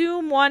you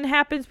assume one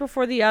happens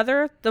before the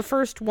other? The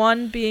first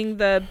one being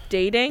the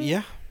dating?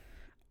 Yeah.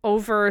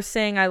 Over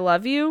saying I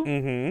love you?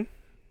 Mm-hmm.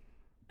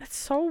 That's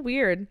so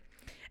weird.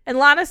 And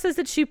Lana says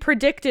that she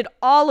predicted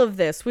all of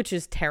this, which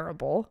is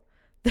terrible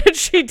that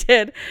she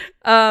did.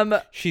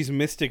 She's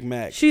Mystic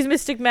Meg. She's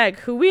Mystic Meg,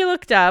 who we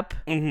looked up.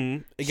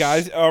 Mm-hmm.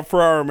 Guys,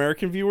 for our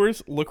American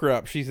viewers, look her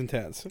up. She's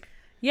intense.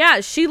 Yeah,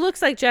 she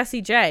looks like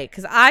Jessie J,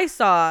 because I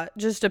saw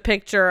just a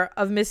picture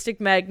of Mystic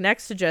Meg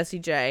next to Jessie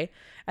J,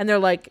 and they're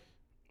like,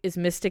 is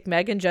Mystic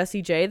Meg and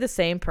Jessie J the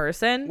same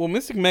person? Well,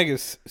 Mystic Meg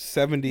is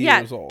 70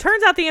 years old.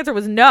 Turns out the answer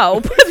was no,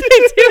 but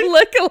they do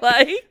look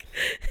alike.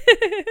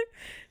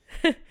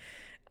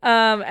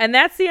 And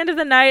that's the end of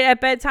the night. At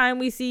bedtime,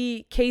 we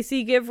see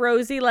Casey give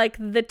Rosie like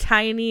the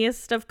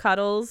tiniest of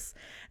cuddles,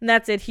 and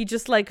that's it. He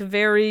just like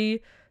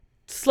very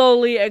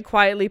slowly and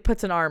quietly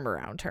puts an arm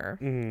around her.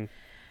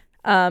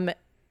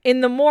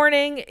 In the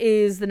morning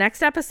is the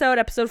next episode,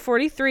 episode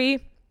 43.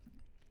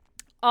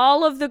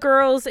 All of the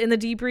girls in the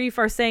debrief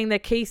are saying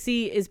that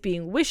Casey is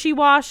being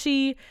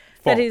wishy-washy,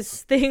 that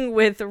his thing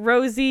with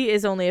Rosie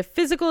is only a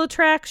physical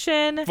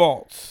attraction.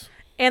 False.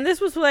 And this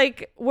was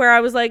like where I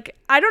was like,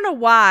 I don't know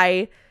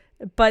why,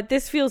 but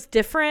this feels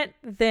different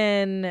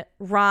than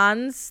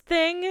Ron's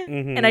thing.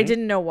 And I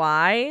didn't know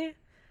why.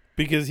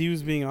 Because he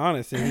was being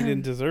honest and he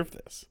didn't deserve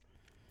this.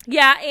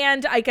 Yeah,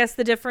 and I guess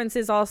the difference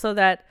is also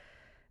that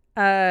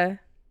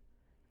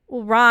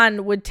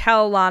Ron would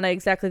tell Lana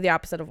exactly the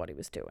opposite of what he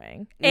was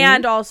doing.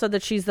 And also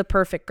that she's the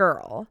perfect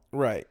girl.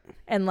 Right.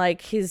 And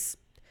like his,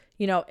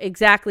 you know,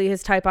 exactly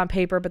his type on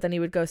paper, but then he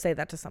would go say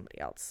that to somebody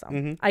else.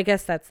 So I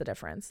guess that's the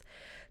difference.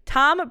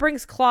 Tom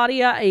brings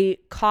Claudia a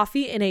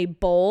coffee in a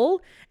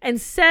bowl and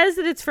says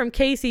that it's from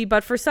Casey,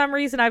 but for some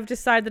reason I've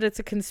decided that it's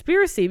a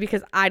conspiracy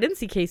because I didn't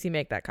see Casey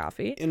make that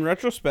coffee. In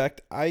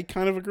retrospect, I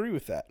kind of agree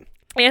with that.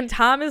 And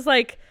Tom is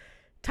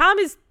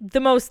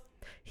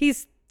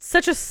he's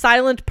such a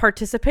silent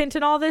participant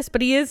in all this,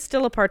 but he is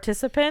still a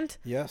participant.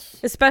 Yes.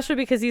 Especially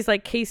because he's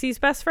like Casey's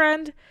best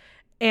friend.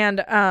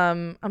 And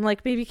I'm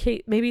like,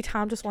 maybe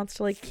Tom just wants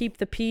to like keep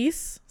the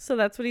peace. So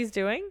that's what he's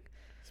doing.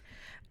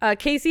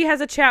 Casey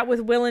has a chat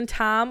with Will and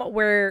Tom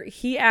where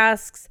he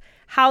asks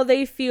how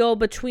they feel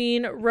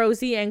between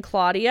Rosie and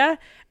Claudia.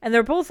 And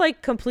they're both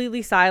like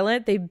completely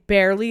silent. They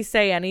barely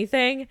say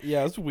anything.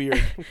 Yeah, it's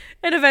weird.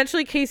 And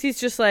eventually Casey's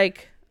just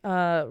like,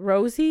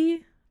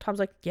 Rosie? Tom's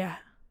like, yeah.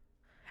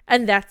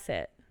 And that's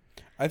it.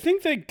 I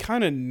think they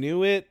kind of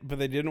knew it, but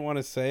they didn't want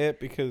to say it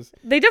because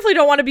they definitely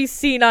don't want to be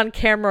seen on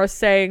camera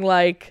saying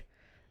like,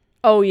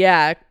 oh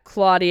yeah,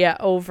 Claudia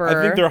over.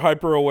 I think they're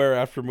hyper aware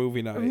after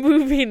movie night.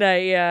 Movie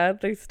night, yeah.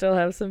 They still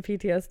have some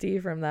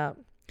PTSD from that.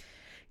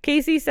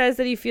 Casey says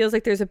that he feels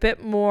like there's a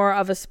bit more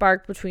of a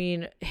spark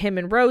between him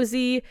and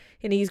Rosie,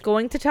 and he's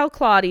going to tell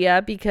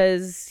Claudia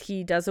because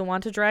he doesn't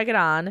want to drag it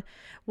on.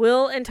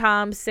 Will and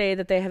Tom say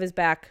that they have his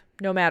back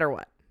no matter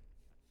what.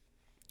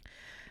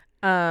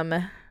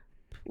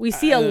 We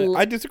see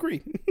I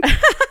disagree.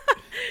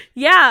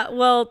 Yeah,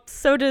 well,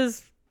 so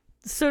does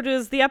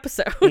the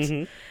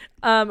episode.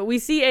 We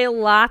see a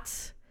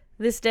lot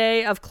this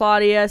day of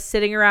Claudia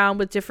sitting around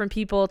with different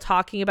people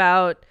talking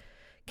about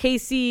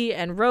Casey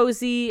and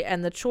Rosie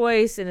and the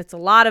choice. And it's a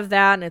lot of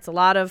that. And it's a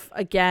lot of,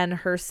 again,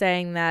 her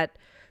saying that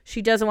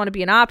she doesn't want to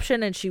be an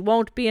option and she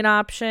won't be an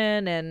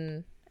option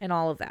and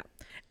all of that.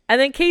 And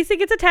then Casey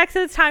gets a text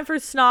that it's time for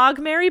Snog,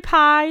 Marry,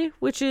 Pie,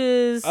 which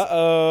is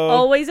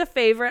always a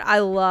favorite. I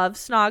love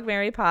Snog,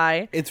 Marry,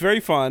 Pie. It's very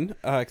fun,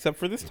 except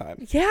for this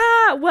time.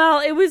 Yeah, well,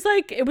 it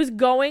was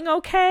going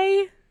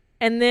okay,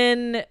 and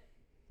then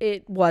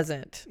it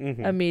wasn't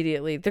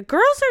immediately. The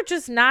girls are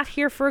just not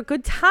here for a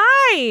good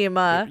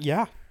time.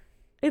 Yeah.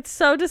 It's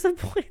so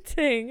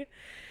disappointing.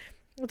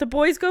 The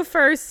boys go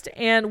first,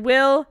 and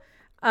Will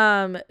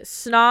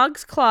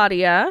snogs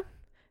Claudia,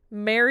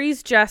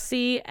 marries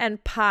Jesse,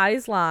 and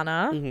pies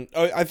Lana.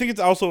 I think it's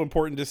also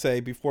important to say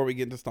before we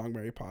get into Snog,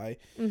 Marry, Pie,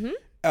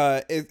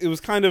 it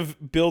was kind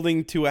of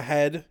building to a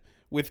head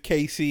with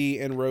Casey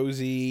and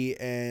Rosie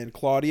and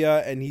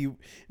Claudia, and he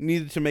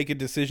needed to make a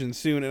decision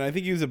soon. And I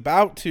think he was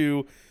about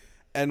to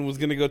and was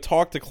going to go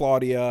talk to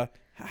Claudia.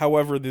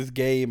 However, this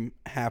game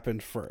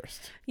happened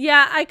first.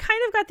 Yeah, I kind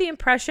of got the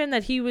impression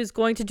that he was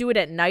going to do it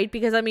at night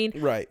because, I mean,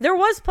 there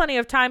was plenty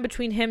of time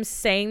between him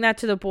saying that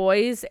to the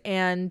boys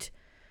and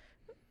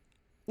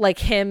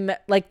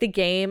the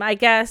game, I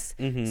guess.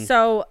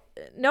 So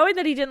knowing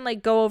that he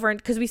didn't go over, and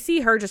because we see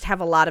her just have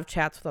a lot of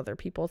chats with other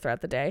people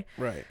throughout the day,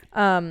 right?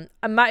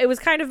 It was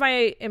kind of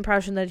my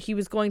impression that he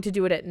was going to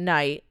do it at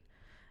night.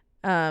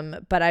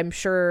 But I'm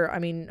sure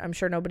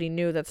nobody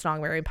knew that Snog,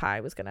 Marry,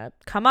 Pie was gonna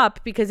come up,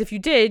 because if you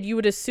did, you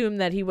would assume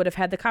that he would have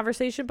had the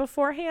conversation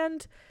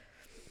beforehand.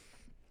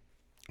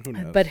 Who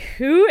knows? But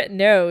who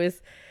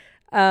knows?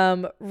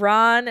 Ron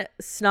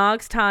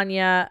snogs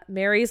Tanya,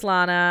 marries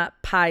Lana,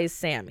 pies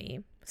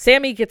Sammy.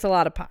 Sammy gets a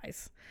lot of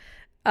pies.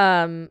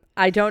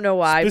 I don't know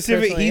why.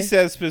 He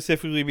says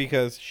specifically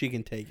because she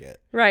can take it.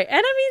 Right.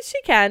 And I mean,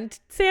 she can.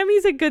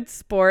 Sammy's a good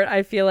sport,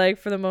 I feel like,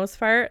 for the most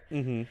part.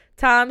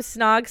 Tom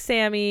snogs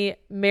Sammy,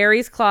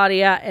 marries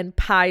Claudia, and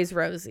pies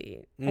Rosie.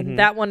 And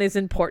that one is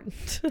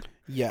important.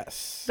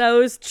 Yes.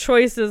 Those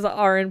choices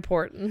are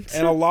important.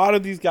 And a lot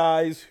of these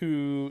guys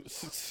who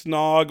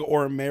snog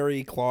or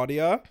marry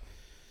Claudia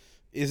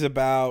is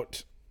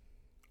about,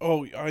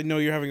 oh, I know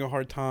you're having a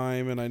hard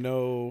time, and I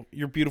know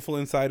you're beautiful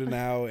inside and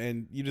out,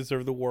 and you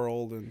deserve the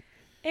world.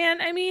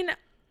 And I mean,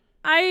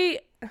 I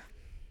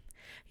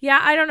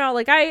don't know.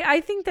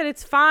 I think that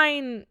it's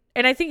fine,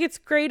 and I think it's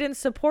great and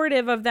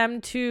supportive of them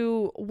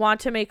to want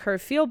to make her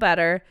feel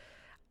better.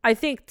 I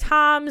think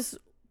Tom's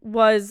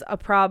was a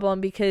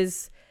problem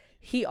because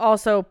he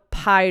also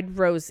pied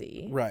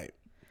Rosie. Right.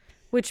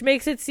 Which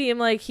makes it seem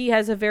like he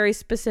has a very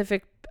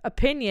specific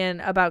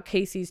opinion about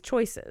Casey's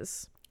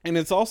choices. And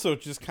it's also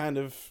just kind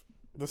of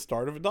the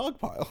start of a dog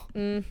pile.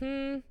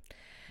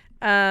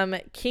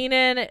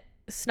 Keenan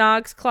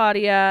snogs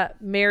Claudia,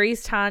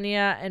 marries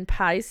Tanya, and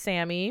pies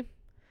Sammy.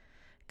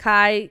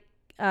 Kai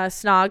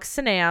snogs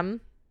Sanam.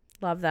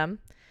 Love them.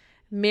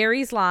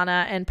 Marries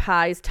Lana and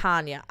pies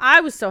Tanya.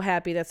 I was so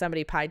happy that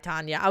somebody pied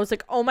Tanya. I was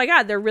like, oh my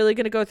God, they're really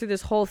going to go through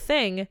this whole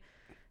thing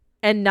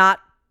and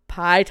not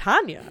pie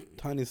Tanya.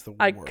 Tanya's the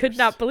worst. I could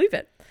not believe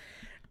it.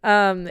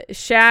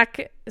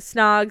 Shaq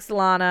snogs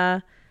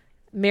Lana,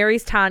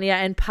 marries Tanya,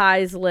 and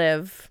pies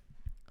Liv.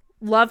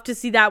 Love to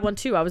see that one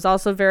too. I was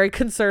also very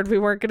concerned we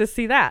weren't going to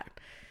see that.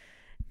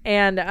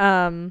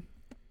 And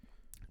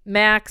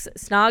Max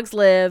snogs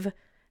Liv,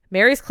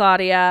 marries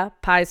Claudia,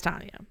 pies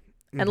Tanya.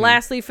 And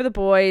lastly, for the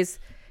boys,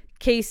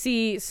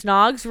 Casey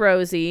snogs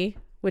Rosie,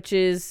 which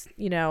is,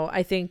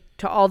 I think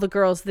to all the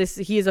girls,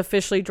 he has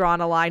officially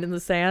drawn a line in the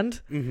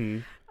sand.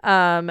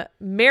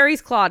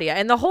 Marries Claudia.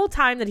 And the whole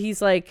time that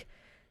he's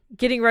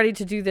getting ready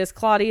to do this,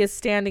 Claudia is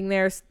standing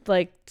there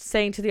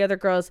saying to the other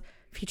girls,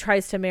 if he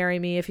tries to marry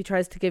me, if he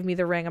tries to give me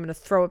the ring, I'm going to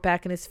throw it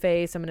back in his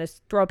face. I'm going to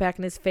throw it back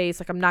in his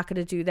face. I'm not going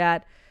to do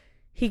that.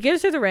 He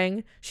gives her the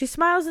ring. She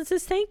smiles and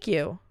says, thank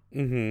you.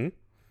 She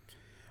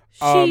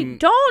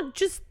don't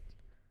just...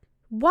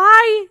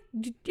 Why?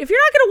 If you're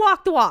not going to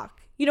walk the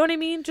walk, you know what I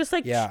mean? Just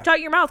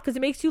shut your mouth because it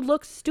makes you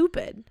look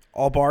stupid.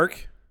 All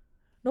bark.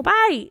 No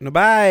bite. No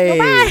bite. No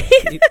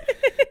bite.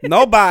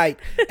 No bite.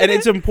 And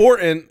it's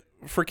important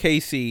for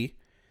Casey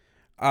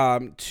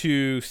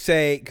to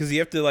say, because you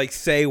have to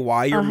say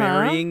why you're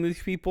marrying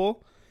these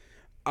people.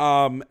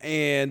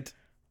 And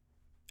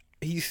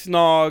he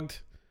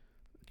snogged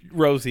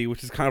Rosie,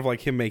 which is kind of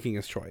like him making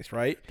his choice,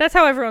 right? That's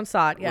how everyone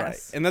saw it, yes.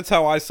 Right. And that's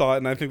how I saw it,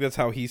 and I think that's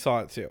how he saw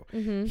it too.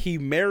 He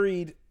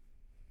married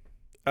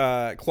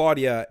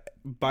Claudia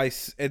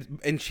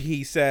and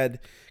he said,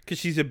 because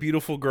she's a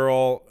beautiful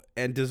girl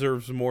and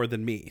deserves more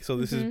than me. So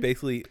this is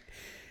basically...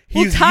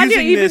 Tanya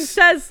even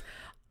says,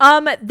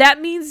 that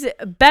means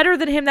better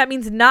than him. That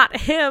means not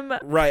him.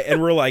 Right. And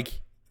we're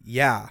like,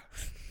 yeah.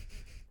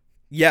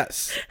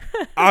 Yes.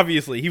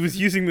 Obviously. He was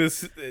using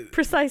this.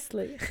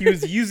 Precisely. He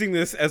was using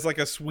this as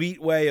a sweet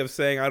way of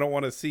saying, I don't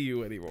want to see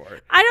you anymore.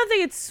 I don't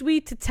think it's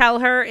sweet to tell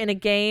her in a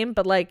game,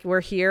 but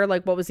we're here.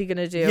 What was he going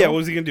to do? Yeah. What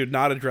was he going to do?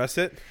 Not address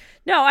it?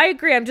 No, I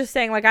agree. I'm just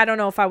saying, I don't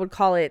know if I would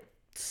call it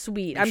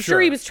sweet. I'm sure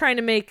he was trying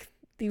to make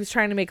he was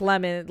trying to make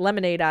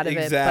lemonade out of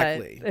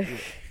exactly. it. But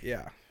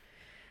yeah.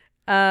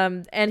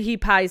 And he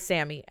pies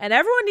Sammy. And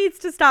everyone needs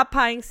to stop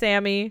pieing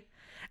Sammy.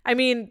 I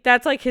mean,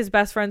 that's like his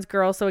best friend's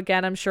girl. So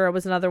again, I'm sure it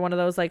was another one of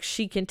those like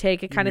she can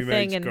take it kind of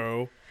thing.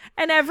 And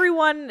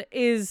everyone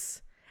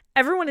is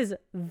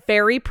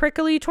very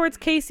prickly towards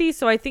Casey.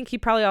 So I think he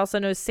probably also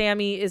knows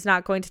Sammy is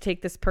not going to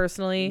take this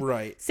personally.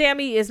 Right.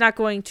 Sammy is not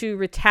going to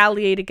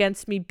retaliate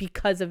against me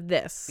because of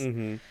this.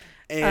 Mm-hmm.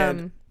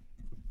 And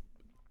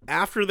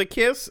after the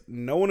kiss,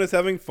 no one is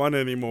having fun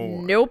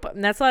anymore. Nope.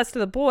 And that's the last of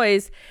the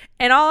boys.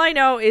 And all I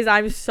know is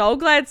I'm so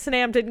glad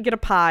Sanam didn't get a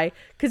pie.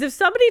 Because if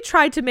somebody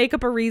tried to make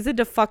up a reason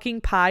to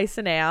fucking pie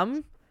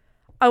Sanam,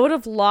 I would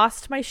have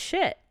lost my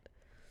shit.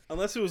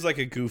 Unless it was like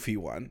a goofy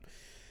one.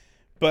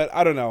 But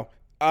I don't know.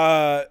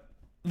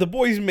 The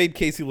boys made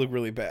Casey look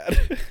really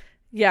bad.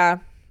 Yeah.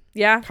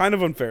 Kind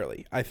of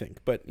unfairly, I think.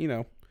 But, you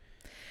know.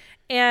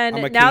 And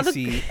I'm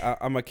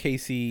a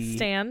Casey...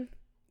 Stan?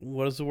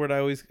 What is the word I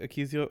always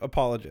accuse you of?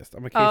 Apologist.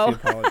 I'm a Casey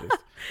apologist.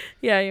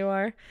 Yeah, you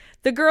are.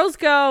 The girls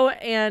go,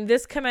 and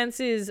this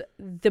commences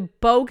the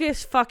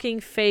bogus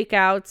fucking fake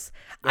outs.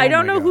 I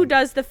don't know who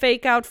does the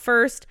fake out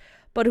first,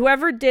 but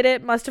whoever did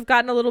it must have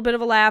gotten a little bit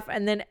of a laugh,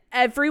 and then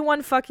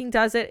everyone fucking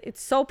does it.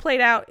 It's so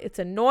played out. It's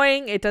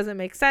annoying. It doesn't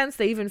make sense.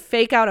 They even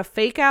fake out a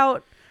fake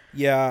out.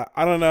 Yeah,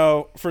 I don't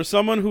know. For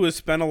someone who has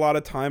spent a lot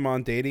of time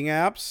on dating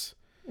apps,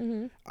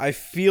 I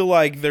feel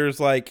like there's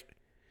like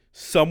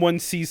someone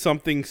sees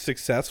something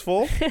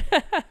successful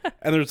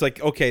and there's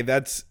like, okay,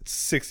 that's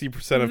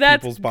 60% of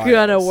people's bios. That's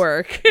gonna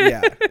work.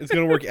 Yeah, it's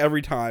gonna work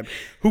every time.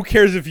 Who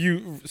cares if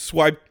you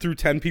swipe through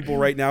 10 people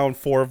right now and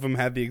 4 of them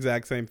have the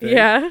exact same thing?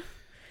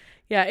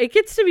 Yeah, it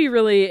gets to be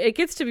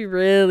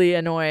really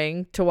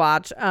annoying to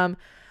watch. Lana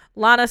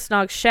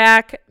snogs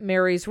Shaq,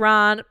 marries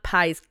Ron,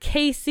 pies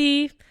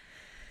Casey,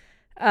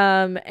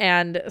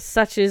 and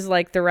such is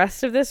like the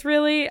rest of this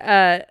really.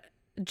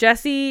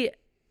 Jesse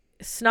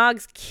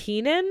snogs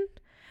Keenan,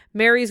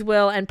 marries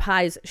Will, and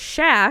pies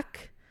Shaq.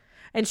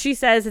 And she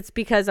says it's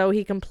because,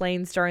 he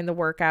complains during the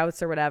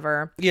workouts or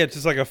whatever. Yeah, it's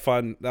just like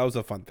that was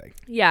a fun thing.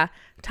 Yeah.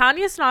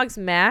 Tanya snogs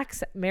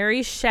Max,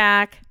 marries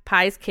Shaq,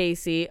 pies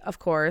Casey, of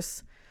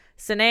course.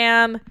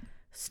 Sanam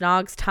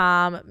snogs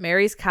Tom,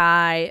 marries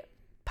Kai,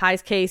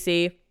 pies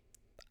Casey,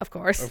 of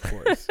course. Of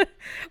course.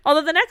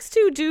 Although the next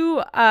two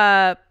do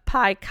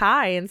pie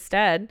Kai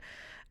instead.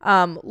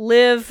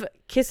 Liv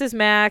kisses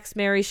Max,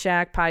 marries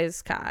Shaq,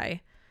 pies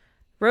Kai.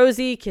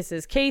 Rosie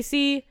kisses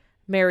Casey,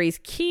 marries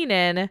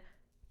Keenan,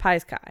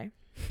 pies Kai.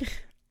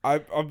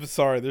 I'm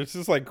sorry. There's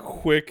just like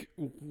quick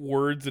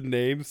words and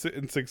names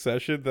in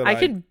succession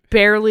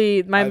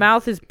that my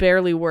mouth is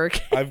barely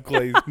working.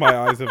 My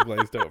eyes have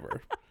glazed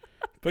over.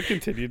 But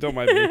continue, don't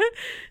mind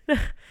me.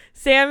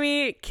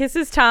 Sammy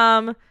kisses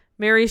Tom,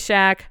 marries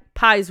Shaq,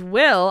 pies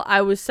Will.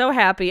 I was so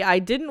happy. I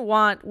didn't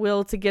want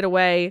Will to get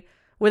away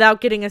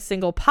without getting a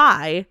single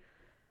pie.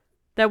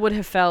 That would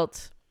have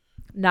felt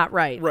not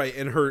right. Right,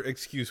 and her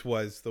excuse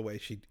was the way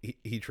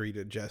he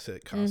treated Jess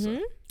at Casa.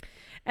 Mm-hmm.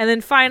 And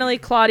then finally,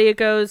 Claudia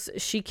goes,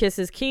 she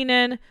kisses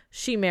Keenan,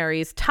 she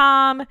marries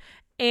Tom,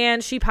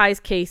 and she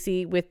pies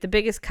Casey with the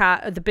biggest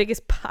pie. The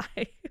biggest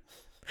Kai.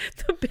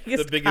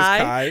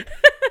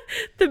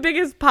 The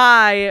biggest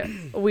pie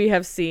we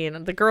have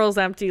seen. The girls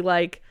empty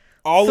like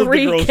all 3 of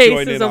the girls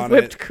cases of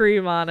whipped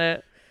cream on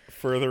it.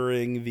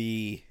 Furthering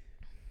the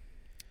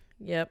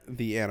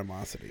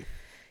animosity.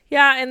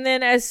 Yeah, and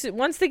then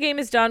once the game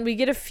is done, we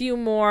get a few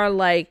more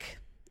like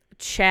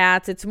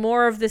chats. It's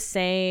more of the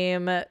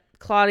same.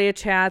 Claudia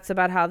chats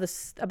about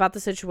about the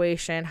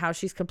situation, how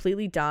she's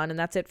completely done, and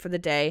that's it for the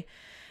day.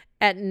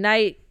 At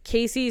night,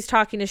 Casey's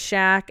talking to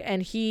Shaq,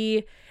 and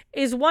he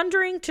is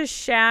wondering to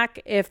Shaq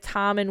if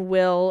Tom and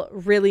Will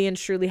really and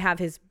truly have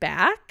his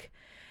back.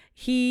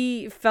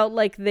 He felt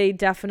like they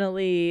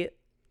definitely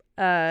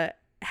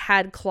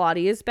had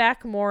Claudia's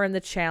back more in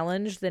the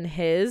challenge than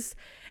his.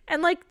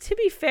 And like, to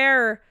be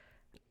fair,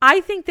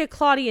 I think that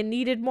Claudia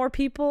needed more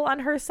people on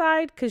her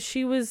side because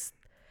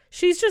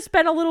she's just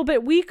been a little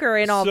bit weaker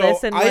in all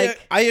this. And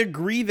I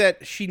agree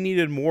that she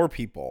needed more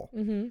people.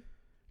 Mm-hmm.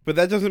 But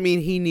that doesn't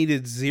mean he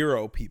needed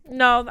 0 people.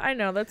 No, I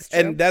know, that's true.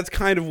 And that's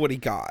kind of what he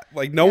got.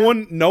 Like no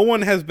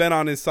one has been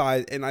on his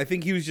side, and I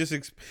think he was just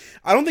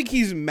I don't think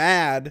he's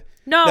mad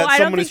that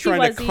someone is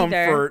trying to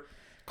comfort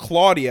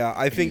Claudia.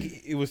 I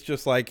think it was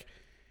just like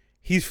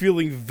he's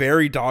feeling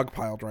very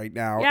dogpiled right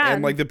now. Yeah.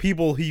 And like the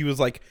people he was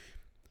like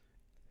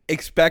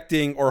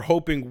expecting or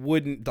hoping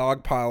wouldn't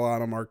dogpile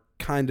on him are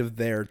kind of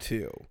there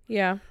too.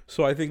 Yeah.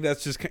 So I think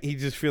that's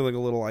he's just feeling a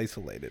little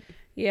isolated.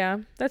 Yeah,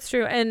 that's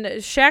true. And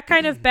Shaq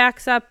kind of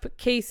backs up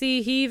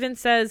Casey. He even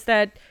says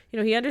that,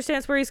 he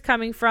understands where he's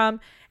coming from.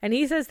 And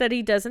he says that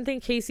he doesn't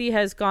think Casey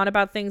has gone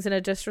about things in a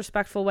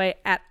disrespectful way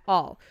at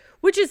all.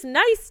 Which is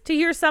nice to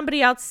hear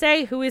somebody else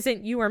say who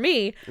isn't you or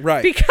me.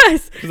 Right.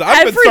 Because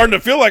I've been starting to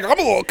feel like I'm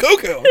a little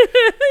cuckoo.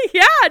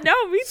 Yeah,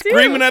 no, me too.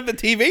 Screaming at the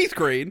TV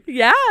screen.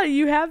 Yeah,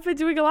 you have been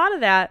doing a lot of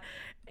that.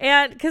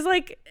 And because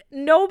like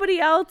nobody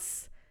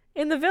else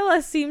in the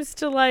villa seems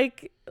to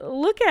like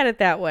look at it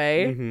that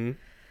way. Mm-hmm.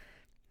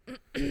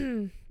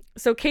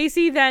 So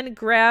Casey then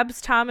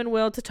grabs Tom and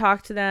Will to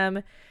talk to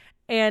them,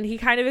 and he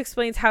kind of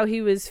explains how he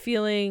was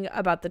feeling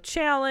about the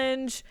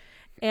challenge.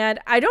 And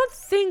I don't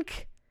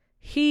think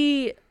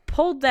he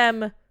pulled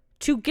them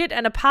to get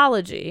an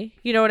apology.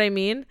 You know what I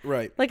mean?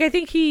 Right. Like, I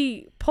think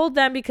he pulled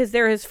them because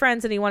they're his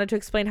friends and he wanted to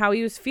explain how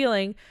he was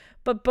feeling.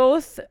 But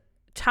both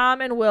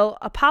Tom and Will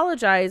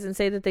apologize and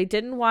say that they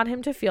didn't want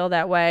him to feel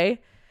that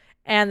way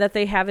and that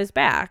they have his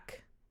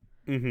back.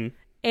 Mm-hmm.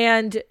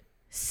 And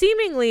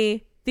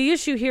seemingly the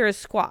issue here is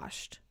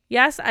squashed.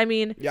 Yes, I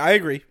mean... Yeah, I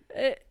agree.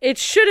 It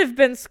should have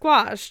been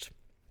squashed.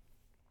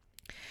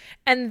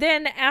 And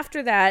then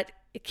after that,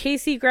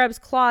 Casey grabs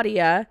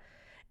Claudia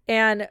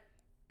and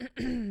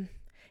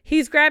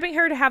he's grabbing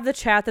her to have the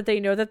chat that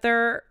they know that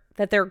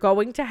they're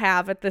going to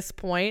have at this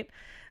point.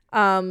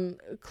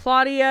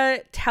 Claudia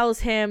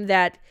tells him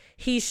that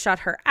he's shut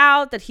her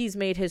out, that he's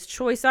made his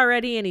choice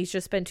already, and he's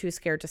just been too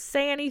scared to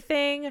say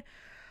anything,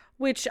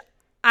 which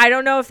I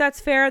don't know if that's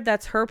fair.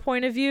 That's her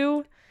point of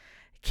view.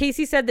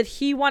 Casey said that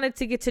he wanted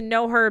to get to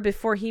know her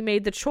before he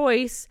made the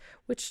choice,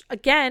 which,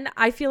 again,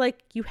 I feel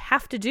like you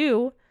have to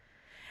do.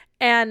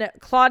 And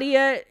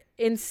Claudia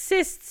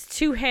insists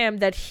to him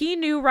that he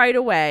knew right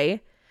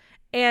away.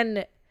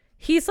 And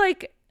he's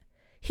like,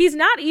 he's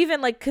not even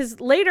like, because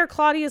later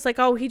Claudia's like,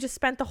 oh, he just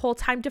spent the whole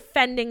time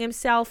defending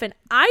himself. And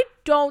I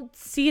don't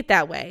see it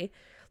that way.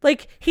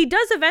 Like, he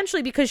does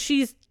eventually, because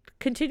she's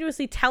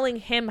continuously telling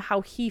him how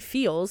he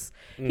feels.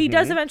 Mm-hmm. He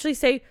does eventually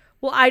say,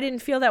 well, I didn't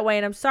feel that way,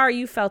 and I'm sorry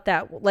you felt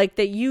that, like,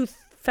 that you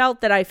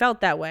felt that I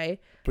felt that way.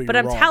 But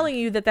I'm wrong. Telling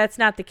you that that's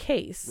not the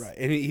case. Right.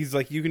 And he's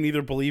like, you can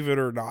either believe it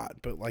or not,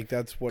 but, like,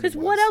 that's what it was.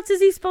 Because what else is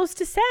he supposed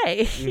to say?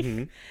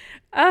 Mm-hmm.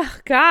 Oh,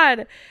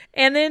 God.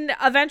 And then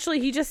eventually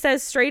he just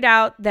says straight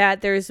out that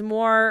there's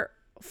more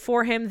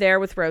for him there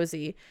with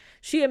Rosie.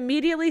 She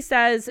immediately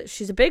says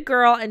she's a big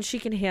girl and she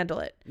can handle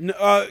it.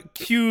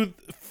 Cue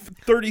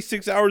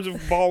 36 hours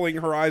of bawling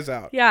her eyes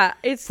out. Yeah.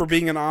 It's for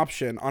being an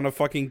option on a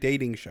fucking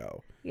dating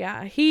show.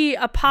 Yeah, he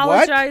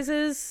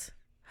apologizes.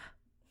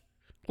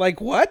 What?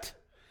 Like what?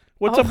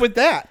 What's up with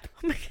that?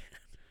 Oh my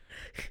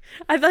God.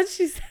 I thought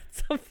she said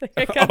something.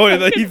 I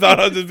thought he thought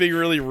I was just being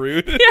really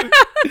rude. Yeah.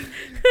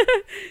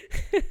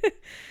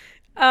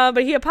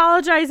 But he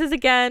apologizes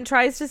again,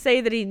 tries to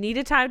say that he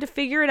needed time to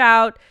figure it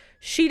out.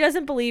 She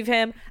doesn't believe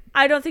him.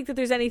 I don't think that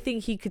there's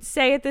anything he could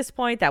say at this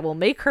point that will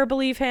make her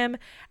believe him.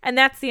 And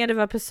that's the end of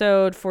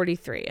episode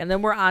 43. And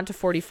then we're on to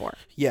 44.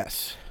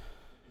 Yes.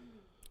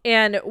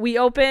 And we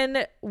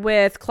open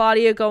with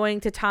Claudia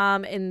going to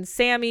Tom and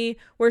Sammy,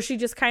 where she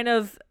just kind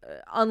of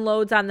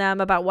unloads on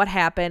them about what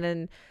happened.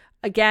 And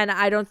again,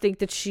 I don't think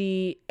that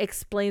she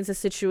explains the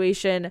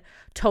situation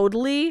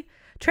totally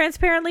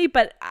transparently,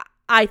 but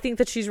I think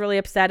that she's really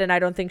upset, and I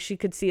don't think she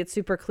could see it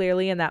super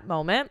clearly in that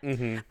moment.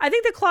 Mm-hmm. I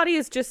think that Claudia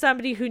is just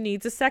somebody who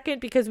needs a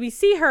second, because we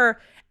see her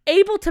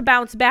able to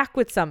bounce back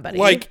with somebody.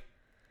 Like,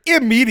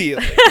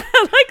 immediately.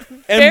 Like,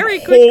 very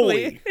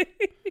quickly.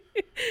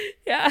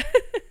 Yeah.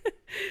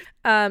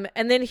 And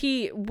then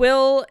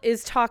Will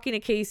is talking to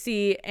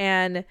Casey,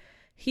 and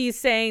he's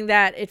saying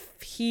that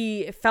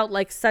he felt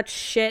like such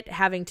shit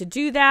having to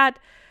do that,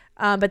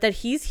 but that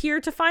he's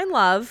here to find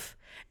love,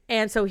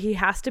 and so he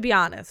has to be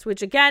honest,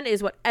 which again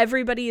is what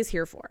everybody is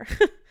here for.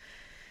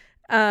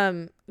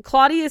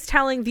 Claudia is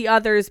telling the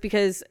others,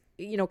 because,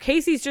 you know,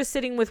 Casey's just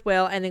sitting with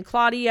Will, and then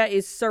Claudia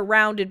is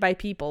surrounded by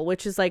people,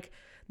 which is like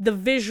the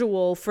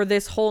visual for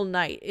this whole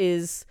night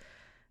is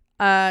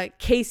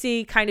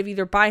Casey kind of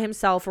either by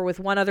himself or with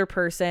one other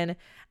person,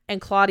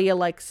 and Claudia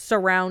like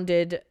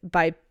surrounded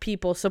by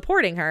people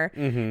supporting her.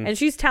 Mm-hmm. And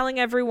she's telling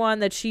everyone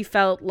that she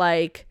felt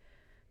like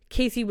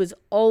Casey was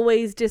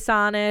always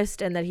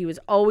dishonest and that he was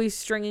always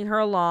stringing her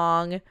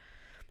along.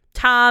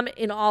 Tom,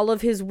 in all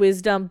of his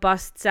wisdom,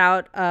 busts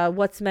out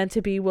what's meant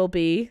to be will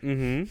be.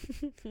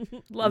 Mm-hmm.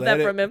 Love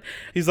that from him.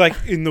 He's like,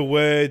 in the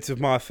words of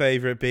my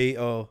favorite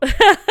Beatle,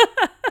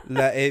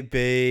 let it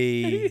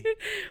be.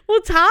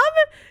 Well, Tom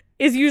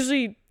is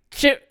usually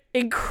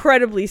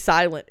incredibly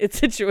silent in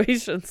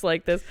situations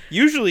like this.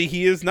 Usually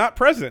he is not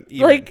present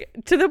even. Like,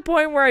 to the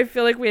point where I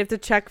feel like we have to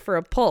check for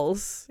a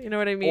pulse. You know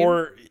what I mean?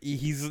 Or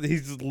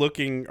he's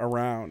looking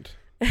around.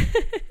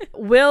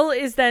 Will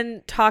is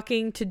then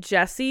talking to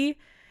Jesse,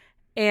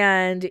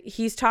 and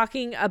he's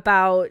talking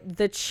about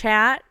the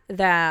chat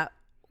that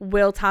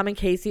Will, Tom, and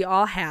Casey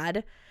all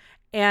had.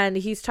 And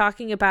he's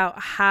talking about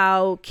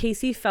how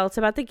Casey felt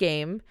about the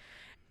game.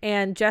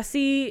 And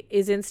Jesse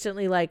is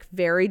instantly like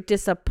very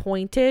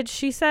disappointed,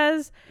 she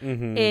says,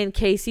 in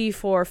Casey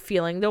for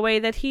feeling the way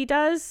that he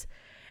does.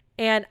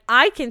 And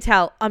I can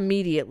tell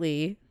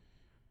immediately.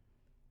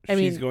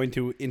 She's going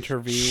to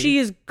intervene. She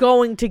is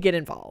going to get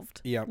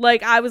involved. Yeah.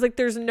 Like, I was like,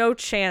 there's no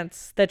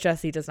chance that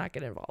Jesse does not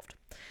get involved.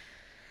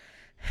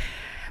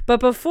 But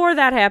before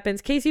that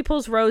happens, Casey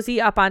pulls Rosie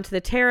up onto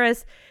the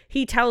terrace.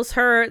 He tells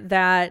her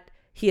that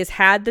he has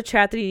had the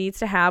chat that he needs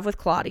to have with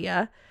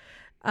Claudia.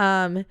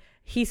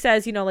 He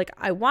says, you know, like,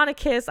 I want to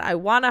kiss, I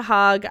want to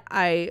hug,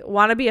 I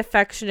want to be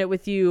affectionate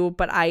with you,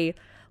 but I'm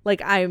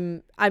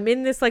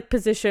in this like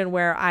position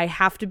where I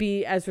have to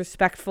be as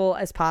respectful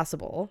as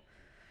possible.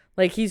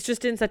 Like, he's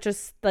just in such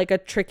a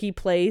tricky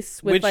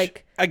place with,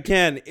 which,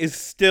 again, is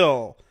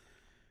still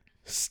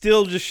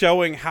just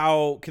showing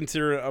how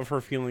considerate of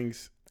her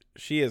feelings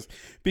he is.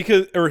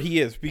 Because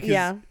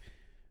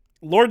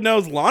Lord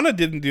knows Lana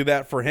didn't do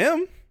that for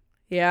him.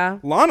 Yeah.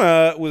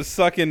 Lana was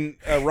sucking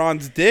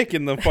Ron's dick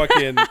in the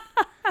fucking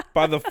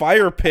by the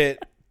fire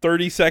pit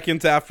 30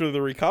 seconds after the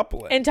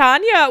recoupling. And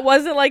Tanya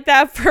wasn't like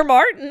that for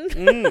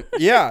Martin.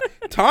 Yeah.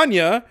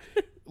 Tanya,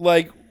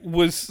 like,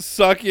 was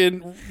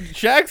sucking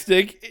Shaq's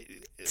dick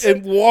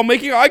and while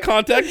making eye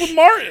contact with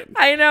Martin.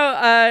 I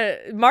know.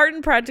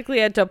 Martin practically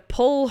had to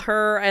pull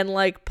her and,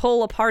 like,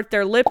 pull apart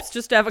their lips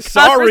just to have a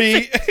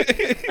conversation.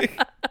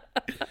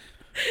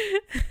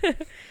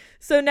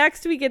 So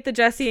next we get the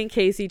Jesse and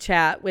Casey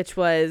chat, which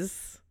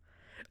was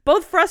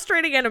both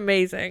frustrating and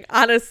amazing,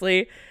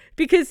 honestly.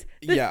 Because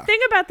the thing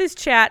about this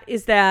chat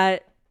is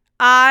that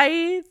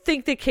I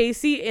think that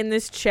Casey in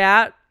this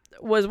chat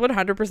was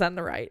 100% in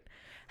the right.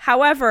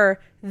 However,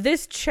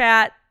 this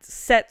chat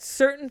set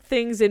certain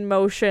things in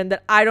motion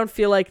that I don't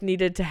feel like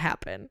needed to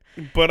happen.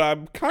 But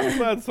I'm kind of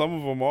glad some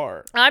of them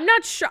are. I'm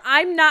not sure.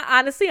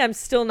 I'm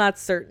still not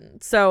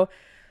certain. So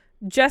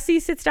Jesse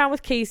sits down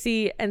with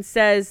Casey and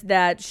says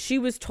that she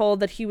was told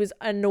that he was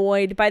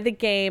annoyed by the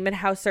game and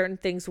how certain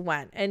things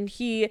went. And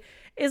he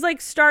is,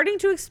 like, starting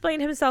to explain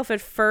himself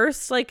at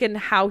first, like, in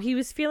how he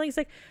was feeling. He's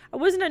like, I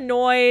wasn't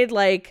annoyed.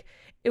 Like,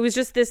 it was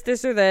just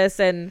this, or this.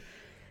 And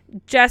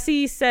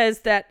Jesse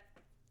says that,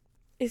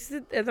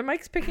 are the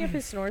mics picking up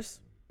his snores?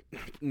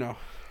 No.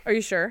 Are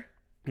you sure?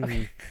 Mm-hmm.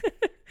 Okay.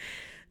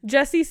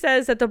 Jesse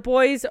says that the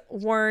boys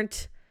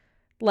weren't,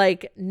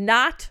 like,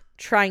 not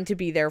trying to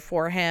be there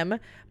for him,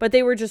 but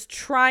they were just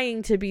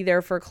trying to be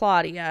there for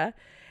Claudia.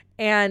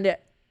 And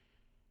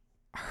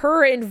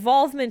her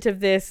involvement of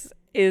this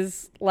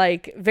is,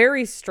 like,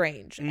 very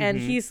strange. Mm-hmm. And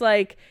he's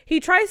like, he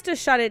tries to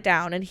shut it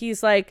down, and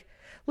he's like,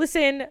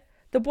 listen,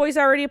 the boys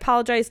already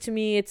apologized to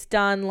me. It's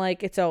done.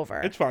 Like, it's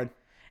over. It's fine.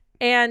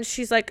 And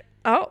she's like,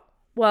 oh,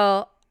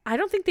 well, I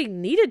don't think they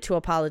needed to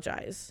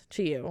apologize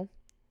to you.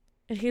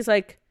 And he's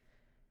like,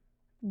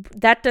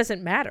 that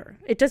doesn't matter.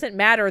 It doesn't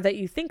matter that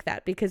you think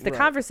that, because the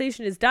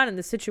conversation is done and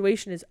the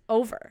situation is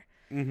over.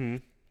 Mm-hmm.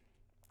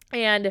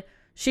 And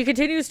she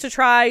continues to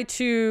try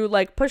to,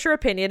 like, push her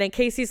opinion. And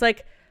Casey's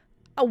like,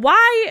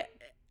 why?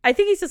 I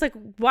think he's just like,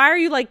 why are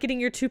you, like, getting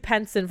your 2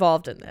 pence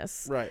involved in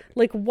this? Right.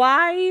 Like,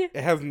 why?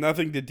 It has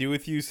nothing to do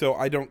with you, so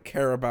I don't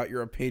care about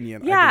your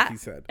opinion. Yeah. I think he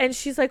said. And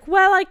she's like,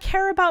 well, I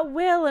care about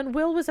Will, and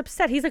Will was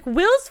upset. He's like,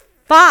 Will's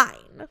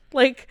fine.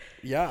 Like,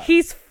 yeah,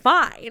 he's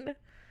fine.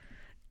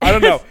 I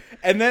don't know.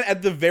 And then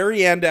at the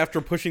very end,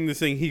 after pushing this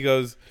thing,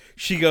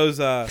 she goes,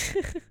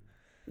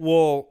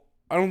 well,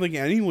 I don't think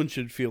anyone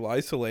should feel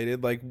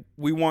isolated. Like,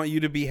 we want you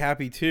to be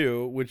happy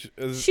too, which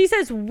is... She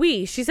says,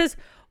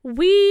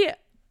 we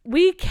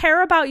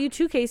care about you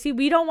too, Casey.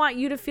 We don't want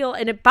you to feel...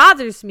 And it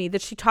bothers me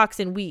that she talks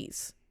in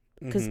we's.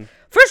 Because,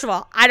 first of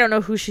all, I don't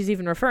know who she's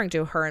even referring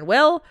to. Her and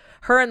Will,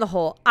 her and the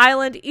whole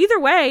island. Either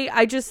way,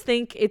 I just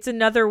think it's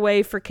another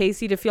way for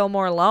Casey to feel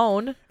more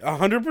alone.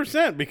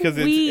 100%, because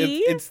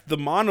it's the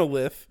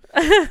monolith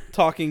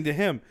talking to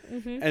him.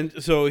 Mm-hmm.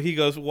 And so he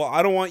goes, well,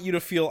 I don't want you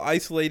to feel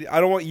isolated. I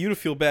don't want you to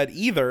feel bad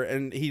either.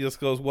 And he just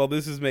goes, well,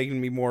 this is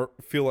making me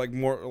feel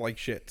more like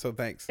shit. So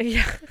thanks.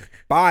 Yeah.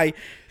 Bye.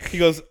 He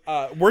goes,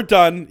 we're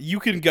done. You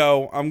can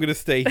go. I'm going to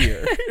stay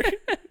here.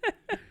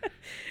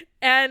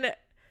 And...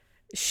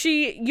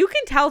 you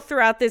can tell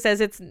throughout this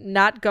as it's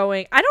not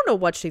going, I don't know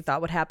what she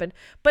thought would happen,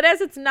 but as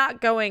it's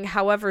not going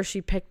however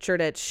she pictured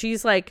it,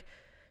 she's like,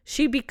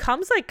 she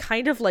becomes like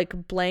kind of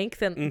like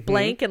blank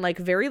and like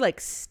very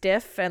like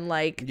stiff and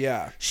like,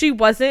 yeah, she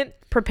wasn't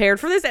prepared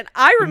for this. And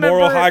I remember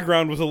moral high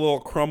ground was a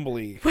little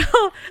crumbly.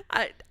 Well,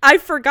 I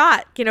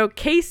forgot,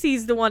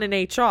 Casey's the one in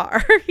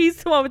HR.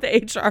 He's the one with the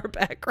HR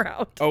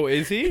background. Oh,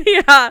 is he?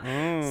 Yeah.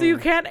 Oh. So you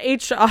can't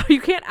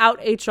out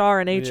HR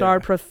an HR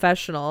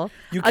professional.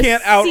 You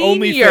can't out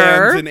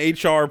OnlyFans an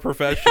HR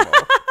professional.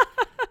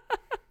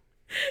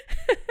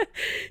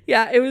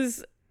 Yeah, it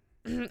was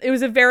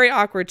a very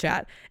awkward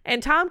chat.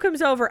 And Tom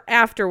comes over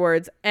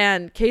afterwards,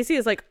 and Casey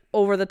is like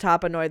over the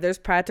top annoyed. There's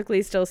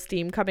practically still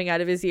steam coming out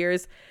of his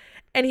ears.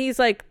 And he's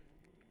like,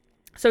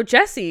 so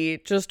Jesse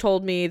just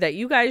told me that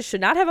you guys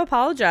should not have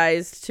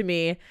apologized to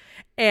me,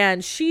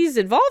 and she's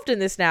involved in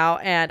this now,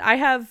 and I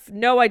have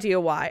no idea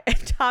why.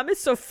 And Tom is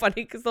so funny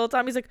because the whole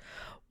time he's like,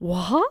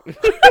 what?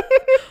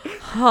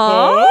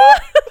 Huh?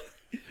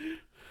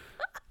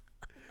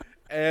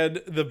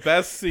 And the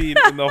best scene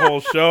in the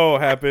whole show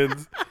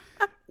happens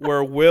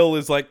where Will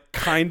is like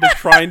kind of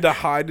trying to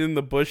hide in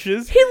the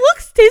bushes. He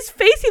looks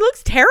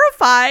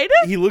terrified.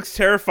 He looks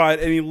terrified,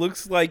 and he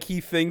looks like he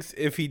thinks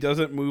if he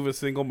doesn't move a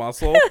single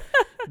muscle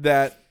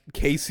that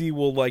Casey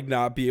will like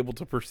not be able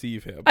to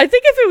perceive him. I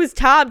think if it was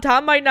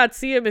Tom might not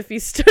see him if he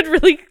stood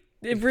really,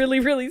 really,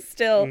 really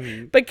still.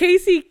 Mm-hmm. But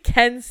Casey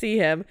can see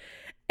him.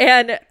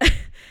 And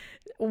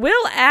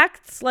Will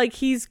acts like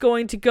he's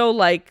going to go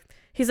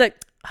he's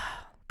like,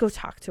 oh, go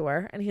talk to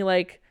her. And he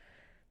like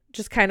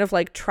just kind of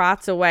like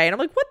trots away. And I'm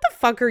like, what the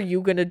fuck are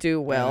you going to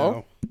do,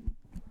 Will?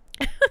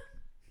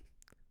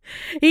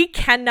 He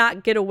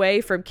cannot get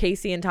away from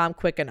Casey and Tom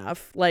quick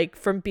enough, like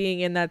from being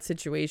in that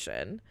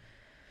situation.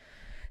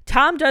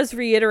 Tom does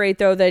reiterate,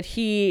 though, that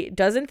he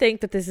doesn't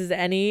think that this is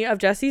any of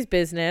Jesse's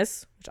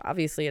business, which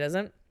obviously it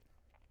isn't.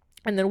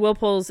 And then Will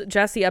pulls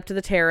Jesse up to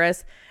the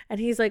terrace, and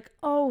he's like,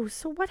 oh,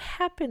 so what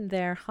happened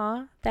there,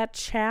 huh? That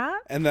chat?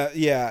 And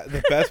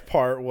the best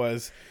part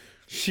was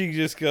she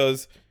just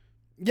goes,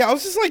 yeah, I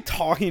was just like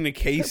talking to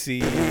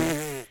Casey.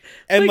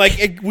 And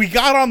we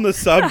got on the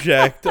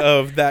subject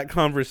of that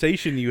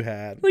conversation you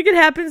had. Like it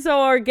happened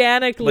so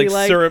organically.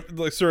 Like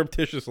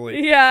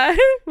surreptitiously. Yeah,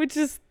 which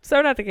is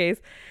so not the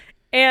case.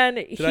 And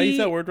Did I use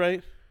that word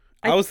right?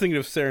 I was thinking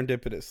of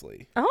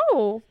serendipitously.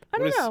 Oh, I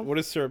don't know. What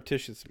does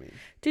surreptitious mean?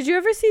 Did you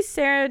ever see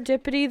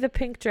Serendipity, the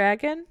Pink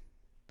Dragon?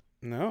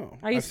 No.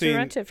 I used to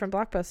rent it from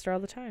Blockbuster all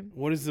the time.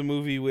 What is the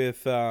movie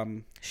with...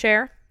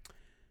 Cher?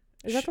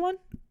 Is that the one?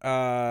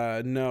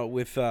 No,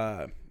 with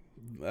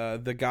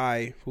the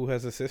guy who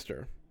has a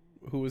sister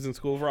who was in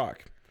School of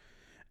Rock.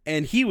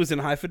 And he was in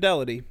High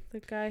Fidelity. The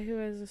guy who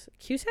has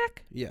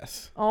Cusack?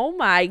 Yes. Oh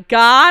my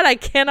God. I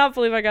cannot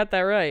believe I got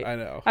that right. I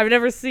know. I've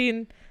never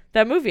seen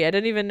that movie. I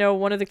didn't even know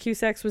one of the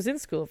Cusacks was in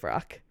School of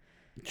Rock.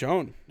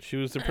 Joan. She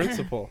was the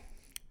principal.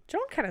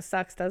 Joan kind of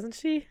sucks, doesn't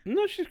she?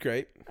 No, she's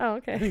great. Oh,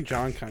 okay. I think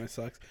John kind of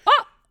sucks.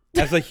 Oh!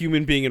 As a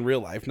human being in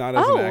real life, not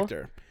as an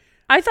actor.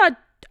 I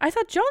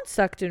thought Joan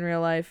sucked in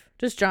real life.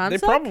 Does John suck?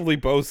 They probably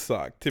both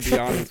suck, to be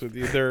honest with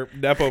you. They're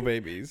Nepo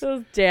babies.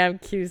 Those damn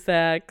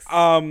Cusacks.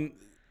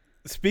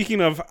 Speaking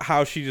of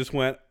how she just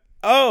went,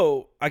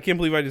 oh, I can't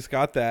believe I just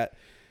got that.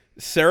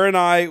 Sarah and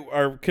I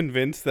are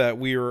convinced that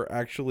we are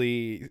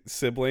actually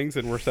siblings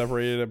and we're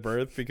separated at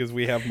birth because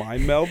we have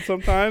mind meld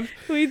sometimes.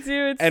 We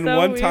do. It's and so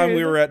one weird. time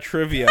we were at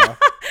trivia,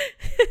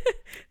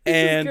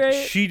 and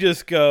she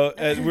just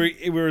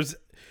it was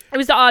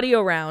the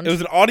audio round. It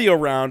was an audio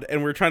round, and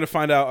we were trying to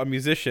find out a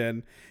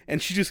musician,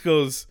 and she just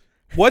goes,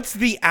 "What's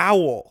the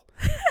owl?"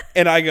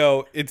 And I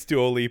go, "It's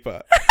Dua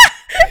Lipa."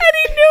 And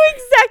he knew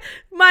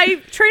my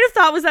train of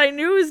thought was that I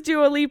knew it was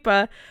Dua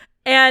Lipa.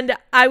 And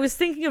I was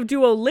thinking of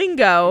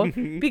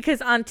Duolingo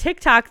because on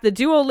TikTok, the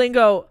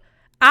Duolingo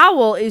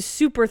owl is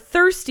super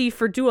thirsty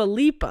for Dua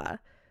Lipa.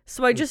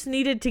 So I just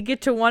needed to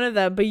get to one of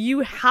them, but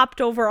you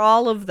hopped over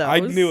all of those. I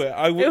knew it.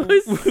 It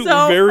was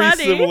so very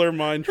funny. Similar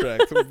mind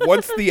tracks.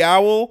 What's the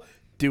owl?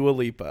 Dua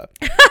Lipa.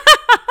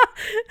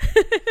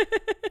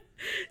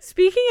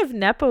 Speaking of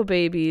Nepo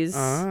babies,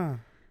 I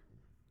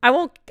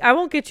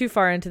won't get too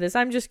far into this.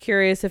 I'm just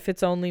curious if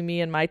it's only me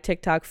and my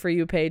TikTok For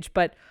You page,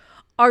 but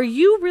are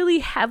you really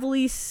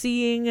heavily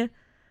seeing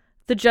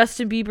the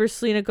Justin Bieber,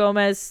 Selena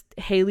Gomez,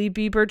 Hailey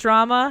Bieber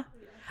drama?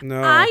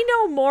 No. I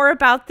know more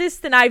about this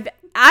than I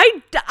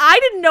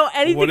didn't know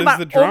anything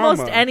about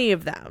almost any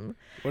of them.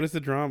 What is the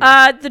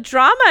drama? The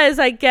drama is,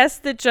 I guess,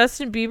 that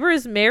Justin Bieber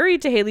is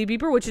married to Hailey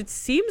Bieber, which it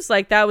seems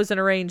like that was an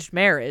arranged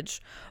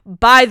marriage.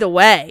 By the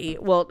way,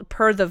 well,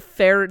 per the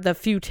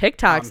few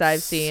TikToks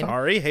I've seen.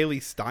 Sorry,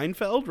 Hailey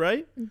Steinfeld,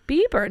 right?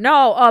 Bieber.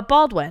 No,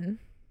 Baldwin.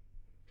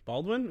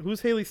 Baldwin?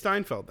 Who's Hailey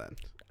Steinfeld then?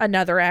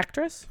 Another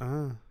actress.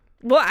 Ah.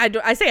 Well,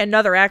 I say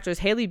another actress.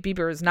 Hailey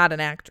Bieber is not an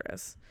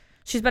actress.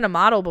 She's been a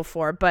model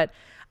before, but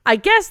I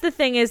guess the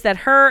thing is that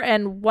her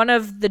and one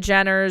of the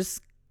Jenners,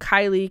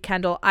 Kylie,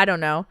 Kendall, I don't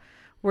know,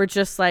 were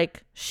just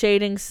like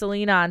shading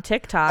Selena on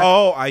TikTok.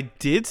 Oh, I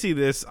did see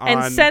this on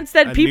And since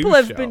then, people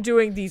have been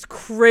doing these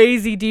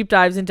crazy deep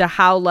dives into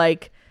how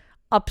like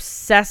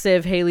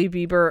obsessive Hailey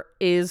Bieber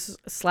is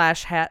 /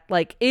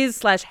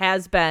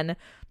 has been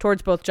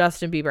towards both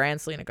Justin Bieber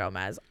and Selena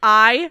Gomez.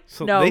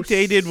 They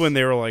dated when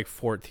they were like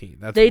 14.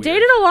 They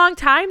dated a long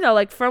time though,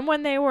 like from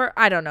when they were,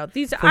 I don't know.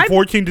 From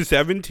 14 to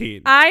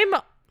 17. I'm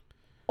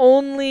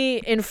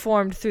only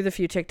informed through the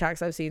few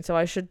TikToks I've seen, so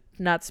I should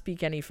not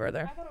speak any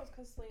further. I thought it was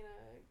because Selena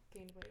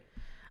gained weight.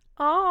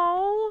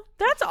 Oh,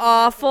 that's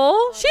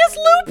awful. She has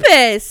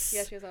lupus.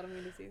 Yeah, she has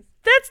autoimmune disease.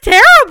 That's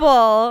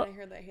terrible. I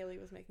heard that Hailey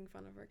was making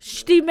fun of her.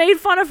 She made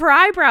fun of her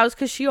eyebrows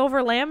because she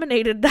over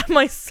laminated them.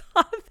 I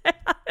saw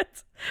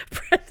that.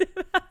 I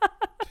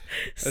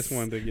just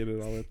wanted to get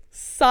it all in.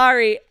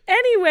 Sorry.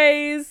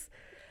 Anyways,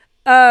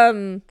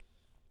 so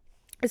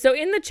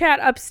in the chat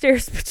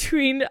upstairs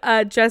between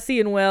Jesse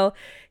and Will,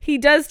 he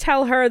does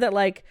tell her that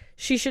like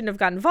she shouldn't have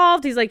got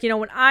involved. He's like,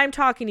 when I'm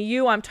talking to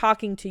you, I'm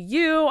talking to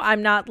you.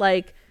 I'm not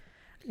like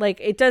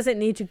it doesn't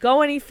need to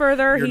go any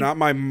further. You're not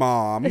my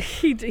mom.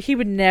 He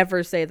would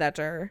never say that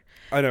to her.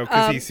 I know,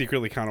 because he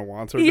secretly kind of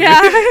wants her.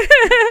 Yeah,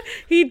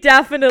 he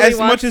definitely as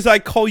much as I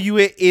call you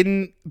it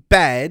in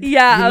bed.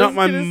 Yeah, you're not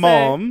my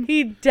mom.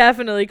 He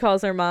definitely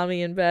calls her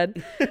mommy in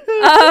bed.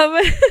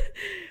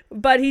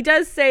 But he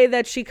does say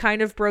that she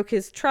kind of broke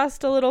his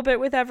trust a little bit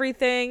with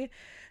everything.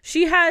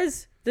 She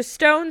has the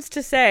stones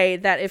to say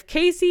that if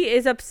Casey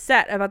is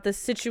upset about the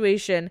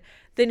situation,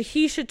 then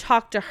he should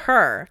talk to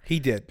her. He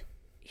did.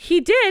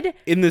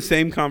 In the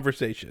same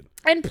conversation.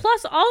 And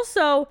plus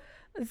also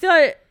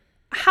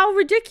how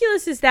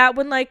ridiculous is that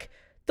when like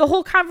the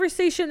whole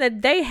conversation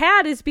that they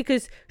had is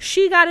because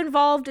she got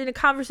involved in a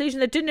conversation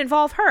that didn't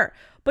involve her.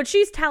 But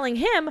she's telling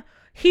him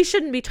he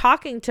shouldn't be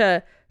talking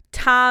to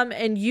Tom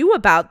and you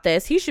about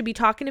this. He should be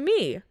talking to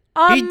me.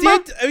 He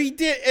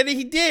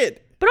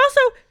did. But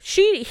also,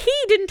 he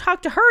didn't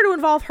talk to her to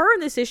involve her in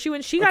this issue,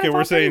 and she got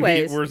involved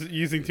anyways. We're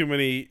using too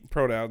many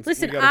pronouns.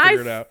 Listen, we gotta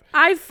figure it out.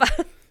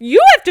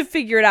 You have to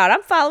figure it out.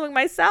 I'm following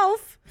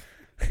myself.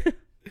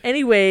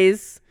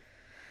 Anyways,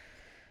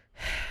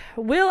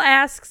 Will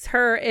asks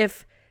her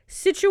if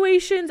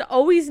situations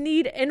always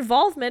need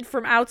involvement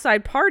from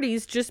outside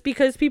parties just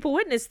because people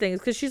witness things.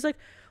 Because she's like,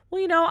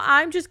 well,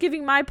 I'm just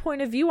giving my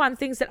point of view on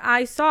things that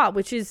I saw,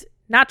 which is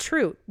not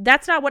true.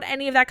 That's not what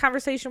any of that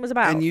conversation was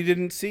about. And you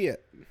didn't see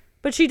it.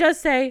 But she does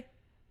say,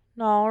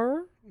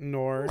 nor.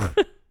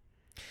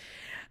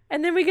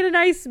 And then we get a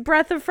nice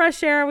breath of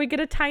fresh air. We get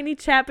a tiny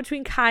chat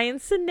between Kai and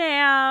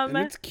Sanam. And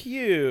it's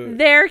cute.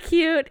 They're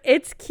cute.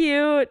 It's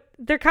cute.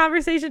 Their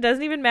conversation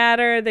doesn't even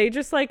matter. They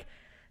just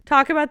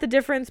talk about the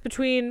difference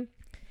between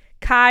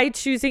Kai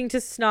choosing to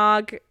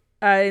snog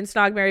in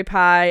Snog, Marry,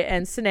 Pie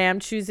and Sanam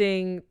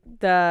choosing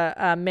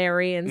the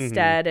Mary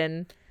instead.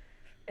 And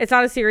it's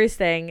not a serious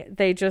thing.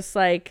 They just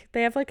they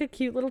have a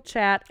cute little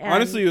chat. And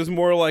honestly, it was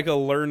more like a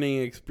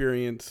learning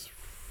experience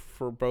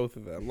for both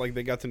of them.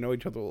 They got to know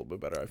each other a little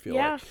bit better, I feel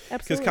like. Yeah,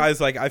 absolutely. Because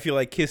Kai's I feel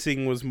like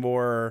kissing was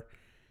more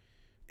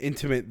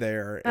intimate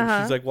there.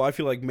 And she's like, well, I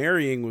feel like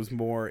marrying was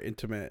more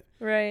intimate.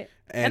 Right.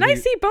 And I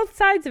see both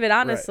sides of it,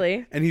 honestly.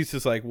 Right. And he's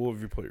just like, well,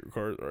 if you play your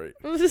cards right.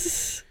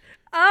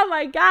 Oh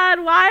my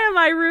God, why am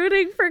I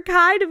rooting for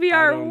Kai to be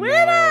our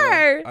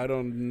winner? I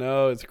don't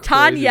know. It's crazy.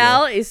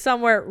 Tanyel is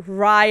somewhere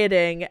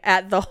rioting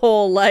at the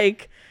whole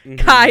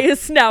Kai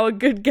is now a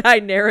good guy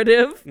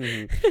narrative.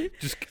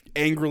 Just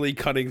angrily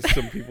cutting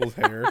some people's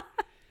hair.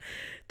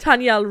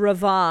 Tanyel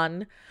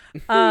Ravan.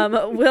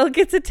 Will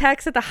gets a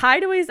text that the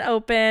hideaway's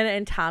open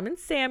and Tom and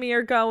Sammy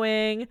are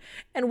going.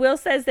 And Will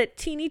says that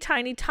teeny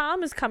tiny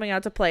Tom is coming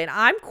out to play. And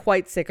I'm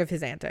quite sick of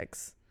his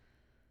antics.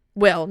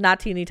 Will, not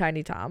teeny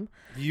tiny Tom.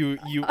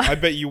 I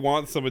bet you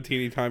want some of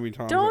teeny tiny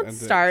Tom. Don't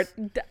start.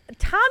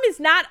 Tom is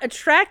not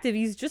attractive.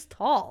 He's just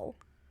tall.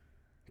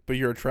 But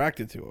you're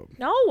attracted to him.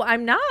 No,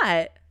 I'm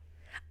not.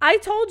 I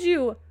told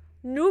you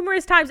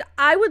numerous times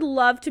I would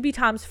love to be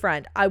Tom's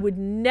friend. I would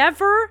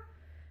never,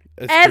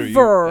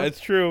 That's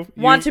true.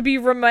 Want to be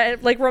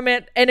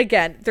romantic. And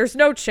again, there's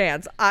no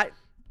chance.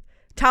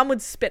 Tom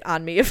would spit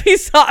on me if he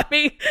saw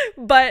me,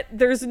 but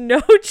there's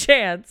no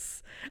chance.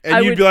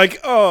 And you'd be like,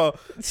 oh.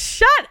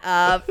 Shut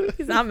up.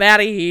 He's not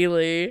Maddie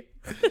Healy.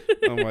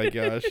 Oh my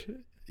gosh.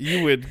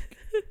 You would,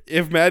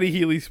 if Maddie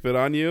Healy spit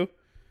on you,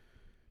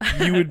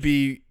 you would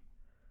be.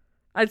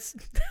 Never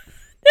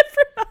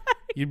mind.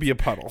 You'd be a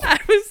puddle.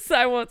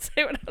 I won't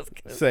say what I was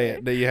going to say. Say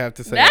it. No, you have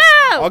to say it.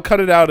 No! I'll cut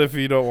it out if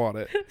you don't want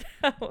it.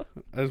 No.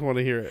 I just want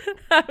to hear it.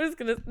 I was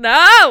going to.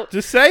 No.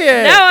 Just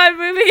say it. No, I'm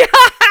moving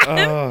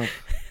on.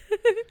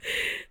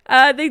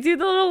 They do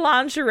the little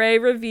lingerie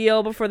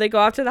reveal before they go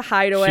off to the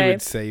hideaway. She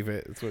would save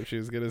it. That's what she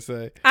was going to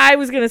say. I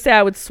was going to say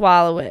I would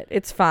swallow it.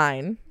 It's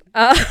fine.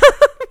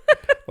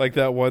 Like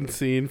that one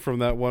scene from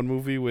that one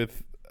movie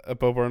with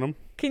Bo Burnham.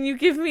 Can you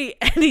give me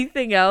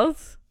anything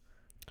else?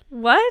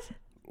 What?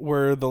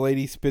 Where the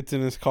lady spits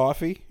in his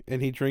coffee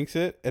and he drinks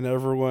it and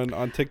everyone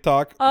on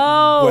TikTok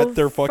wet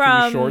their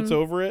fucking shorts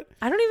over it.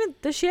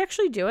 Does she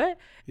actually do it?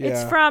 Yeah.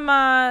 It's from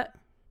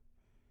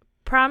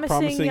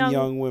Promising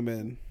Young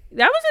Women.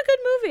 That was a good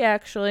movie,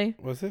 actually.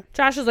 Was it?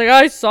 Josh is like,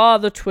 I saw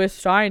the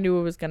twist. I knew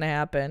it was going to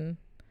happen.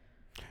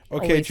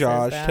 Okay, Always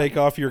Josh, take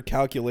off your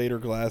calculator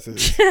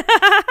glasses.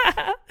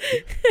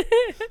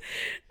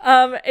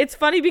 It's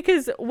funny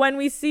because when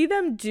we see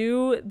them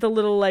do the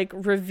little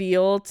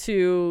reveal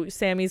to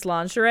Sammy's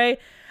lingerie,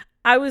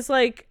 I was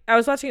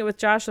watching it with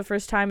Josh the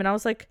first time and I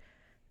was like,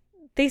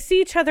 they see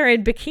each other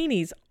in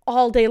bikinis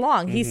all day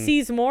long. He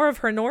sees more of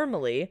her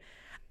normally.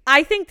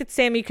 I think that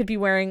Sammy could be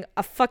wearing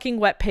a fucking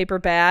wet paper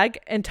bag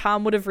and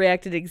Tom would have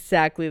reacted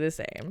exactly the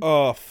same.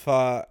 Oh,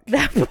 fuck.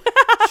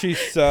 She's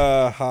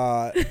so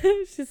hot.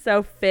 She's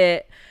so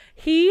fit.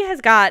 He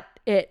has got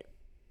it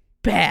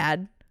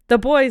bad. The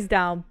boy's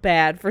down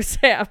bad for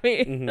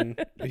Sammy.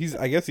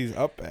 I guess he's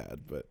up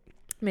bad, but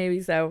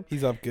maybe so.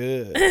 He's up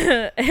good.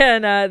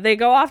 And they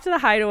go off to the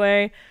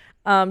hideaway.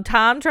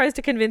 Tom tries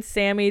to convince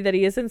Sammy that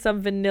he isn't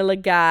some vanilla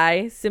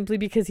guy simply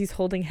because he's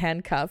holding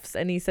handcuffs,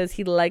 and he says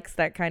he likes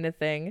that kind of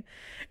thing.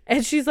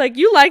 And she's like,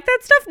 you like that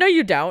stuff? No,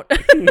 you don't.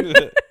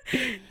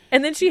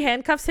 And then she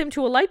handcuffs him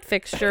to a light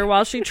fixture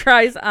while she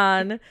tries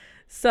on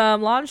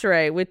some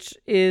lingerie, which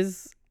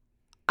is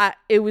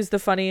it was the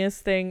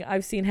funniest thing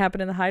I've seen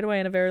happen in the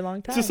hideaway in a very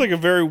long time. It's just a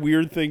very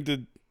weird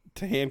thing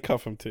to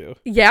handcuff him to.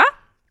 Yeah.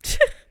 It's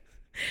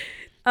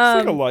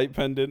like a light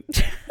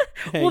pendant.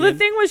 Well, the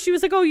thing was, she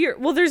was like,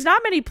 there's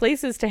not many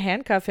places to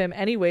handcuff him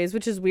anyways,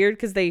 which is weird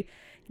because they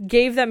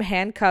gave them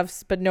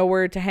handcuffs but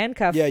nowhere to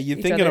handcuff. Yeah,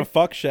 you'd think in a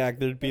fuck shack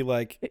there'd be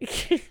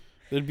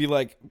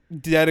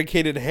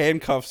dedicated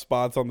handcuff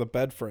spots on the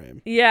bed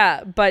frame.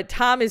 Yeah, but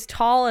Tom is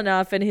tall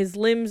enough and his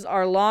limbs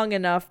are long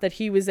enough that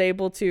he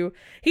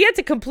had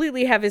to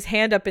completely have his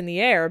hand up in the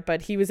air,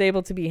 but he was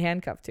able to be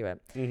handcuffed to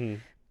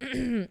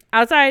it.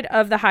 Outside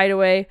of the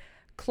hideaway,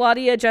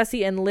 Claudia,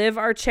 Jesse, and Liv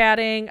are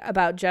chatting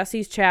about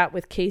Jesse's chat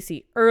with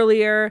Casey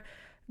earlier.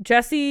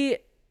 Jesse,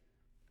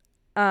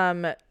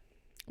 not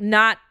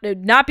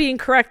being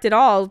correct at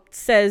all,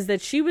 says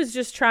that she was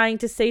just trying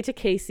to say to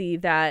Casey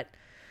that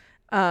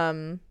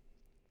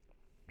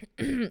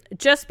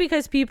just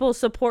because people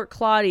support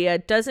Claudia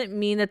doesn't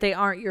mean that they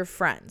aren't your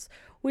friends,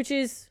 which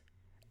is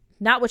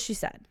not what she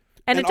said.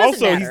 And it doesn't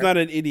also, matter. He's not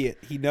an idiot.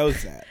 He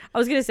knows that. I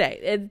was going to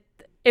say,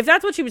 if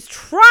that's what she was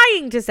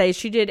trying to say,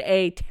 she did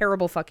a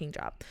terrible fucking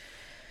job.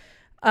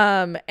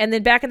 And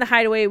then back in the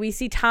hideaway, we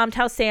see Tom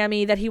tell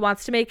Sammy that he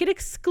wants to make it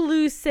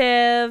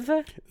exclusive.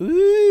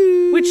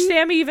 Ooh. Which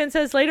Sammy even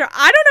says later,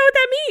 I don't know what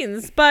that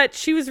means, but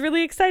she was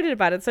really excited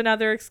about it. So now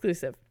they're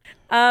exclusive.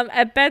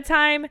 At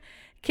bedtime,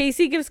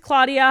 Casey gives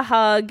Claudia a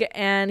hug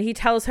and he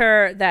tells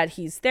her that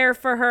he's there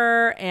for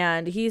her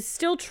and he's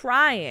still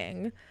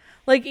trying.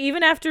 Like,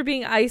 even after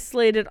being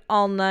isolated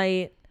all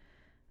night,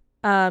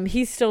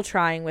 he's still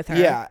trying with her.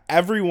 Yeah,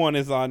 everyone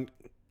is on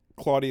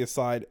Claudia's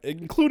side,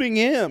 including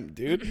him,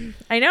 dude.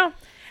 I know.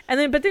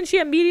 But then she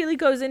immediately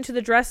goes into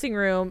the dressing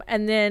room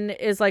and then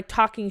is like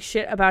talking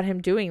shit about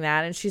him doing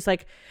that. And she's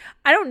like,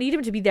 I don't need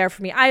him to be there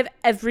for me. I have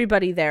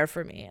everybody there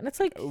for me. And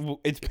it's like,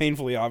 it's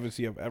painfully obvious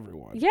you have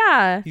everyone.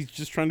 Yeah. He's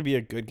just trying to be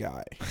a good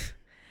guy.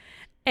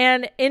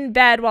 And in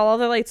bed, while all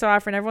the lights are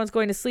off and everyone's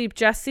going to sleep,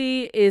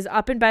 Jesse is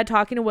up in bed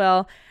talking to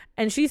Will.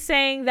 And she's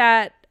saying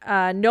that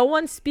no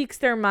one speaks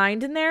their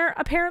mind in there,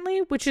 apparently,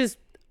 which is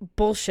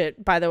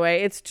bullshit, by the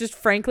way. It's just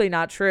frankly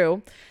not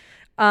true.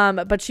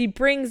 But she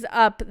brings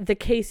up the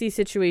Casey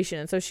situation.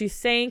 And so she's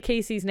saying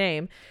Casey's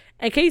name.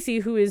 And Casey,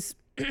 who is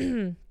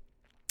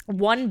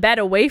one bed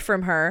away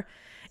from her,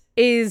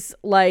 is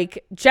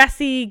like,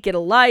 Jesse, get a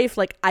life.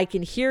 Like, I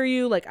can hear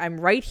you. Like,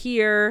 I'm right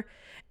here.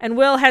 And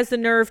Will has the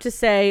nerve to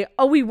say,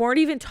 oh, we weren't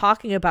even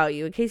talking about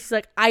you. And Casey's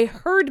like, I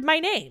heard my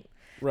name.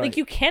 Right. Like,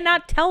 you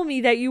cannot tell me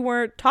that you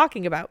weren't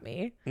talking about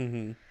me.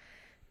 Mm-hmm.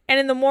 And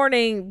in the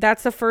morning,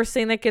 that's the first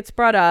thing that gets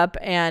brought up.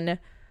 And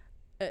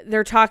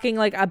they're talking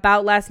like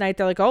about last night.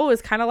 They're like, oh, it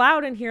was kind of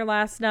loud in here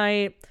last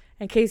night.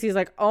 And Casey's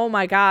like, oh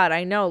my God,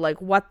 I know.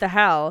 Like, what the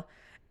hell?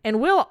 And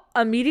Will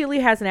immediately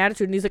has an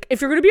attitude. And he's like, if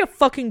you're going to be a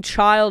fucking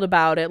child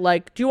about it,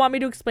 like, do you want me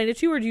to explain it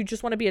to you? Or do you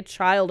just want to be a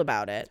child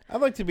about it?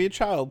 I'd like to be a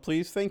child,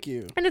 please. Thank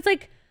you. And it's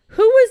like,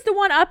 who was the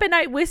one up at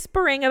night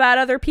whispering about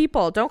other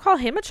people? Don't call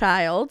him a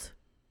child.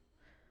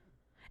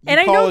 You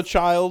and call a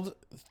child,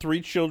 3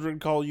 children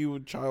call you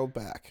a child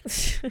back.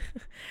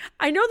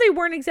 I know they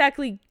weren't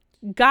exactly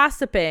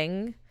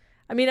gossiping.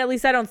 I mean, at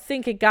least I don't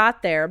think it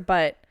got there,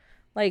 but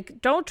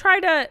like, don't try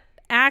to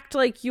act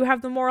like you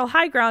have the moral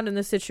high ground in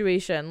this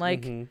situation.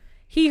 Like,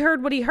 he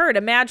heard what he heard.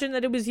 Imagine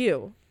that it was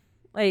you.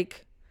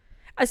 Like,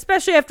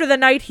 especially after the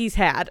night he's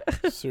had.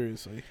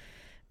 Seriously.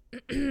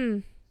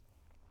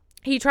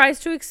 He tries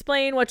to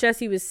explain what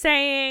Jesse was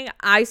saying.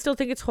 I still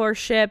think it's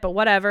horseshit, but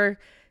whatever.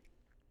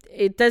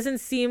 It doesn't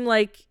seem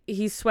like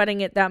he's sweating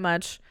it that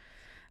much.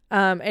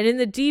 And in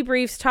the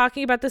debriefs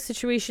talking about the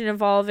situation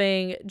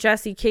involving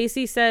Jesse,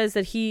 Casey says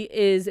that he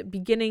is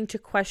beginning to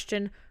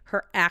question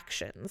her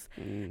actions.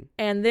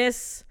 And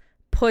this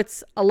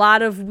puts a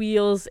lot of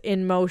wheels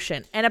in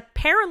motion. And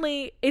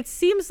apparently it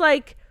seems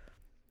like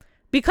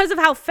because of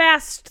how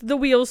fast the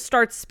wheels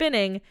start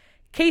spinning,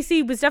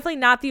 Casey was definitely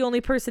not the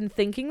only person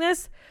thinking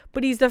this,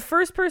 but he's the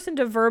first person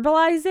to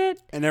verbalize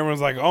it. And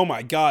everyone's like, oh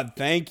my God,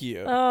 thank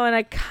you. Oh,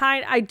 and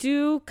I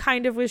do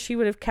kind of wish he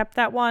would have kept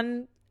that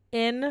one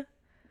in.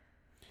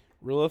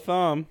 Rule of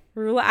thumb.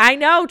 I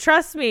know,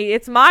 trust me.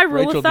 It's my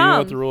rule Rachel, of thumb. do you know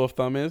what the rule of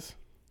thumb is?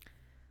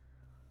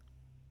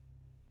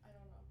 I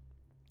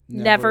don't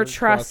know. Never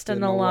trust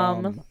an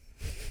alum.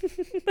 I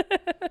didn't know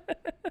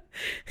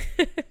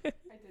that.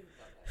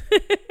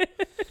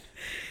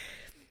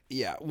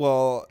 Yeah,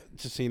 well,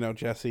 just so you know,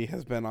 Jessie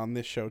has been on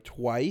this show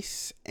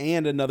twice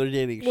and another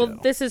dating show. Well,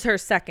 this is her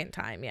second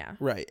time, yeah.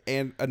 Right,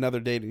 and another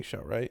dating show,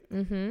 right?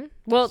 Mm-hmm.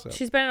 Well,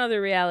 she's been in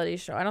another reality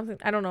show. I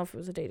don't know if it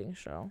was a dating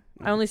show.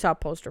 I only saw a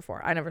poster for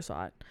it. I never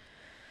saw it.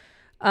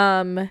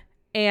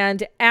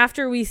 And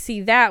after we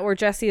see that, where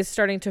Jesse is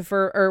starting to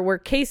where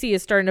Casey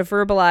is starting to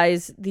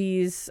verbalize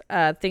these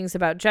things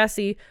about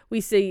Jesse,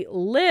 we see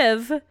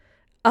Liv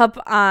up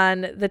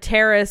on the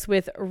terrace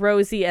with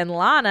Rosie and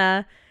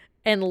Lana.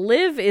 And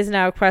Liv is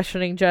now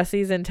questioning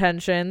Jesse's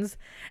intentions.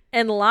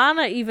 And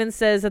Lana even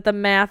says that the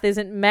math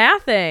isn't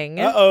mathing.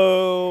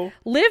 Uh-oh.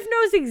 Liv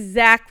knows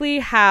exactly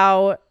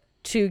how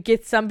to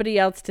get somebody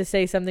else to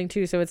say something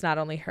too, so it's not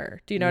only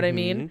her. Do you know what I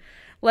mean?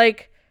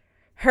 Like,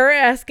 her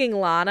asking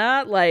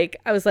Lana, like,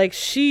 I was like,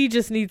 she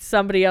just needs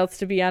somebody else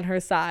to be on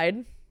her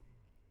side.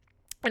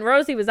 And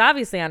Rosie was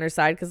obviously on her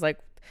side because, like,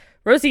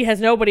 Rosie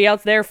has nobody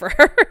else there for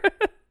her.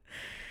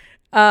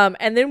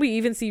 And then we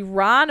even see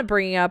Ron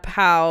bringing up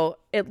how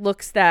it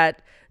looks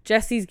that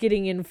Jesse's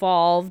getting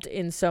involved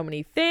in so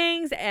many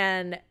things.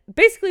 And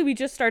basically we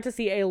just start to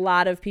see a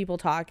lot of people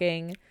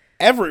talking.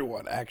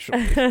 Everyone,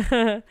 actually.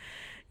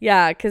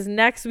 Yeah, because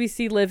next we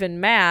see Liv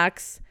and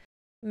Max.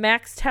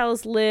 Max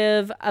tells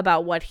Liv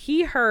about what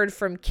he heard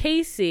from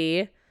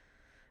Casey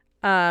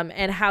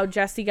and how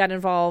Jesse got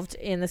involved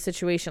in the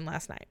situation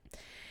last night.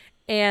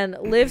 And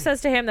Liv says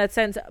to him that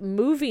since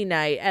movie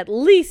night, at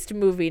least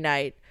movie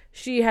night,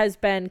 she has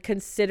been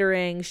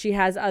considering she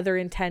has other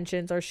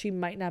intentions or she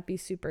might not be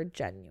super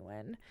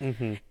genuine.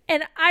 Mm-hmm.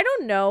 And I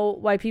don't know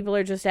why people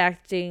are just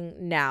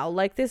acting now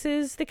like this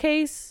is the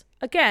case.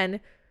 Again,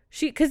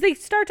 because they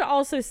start to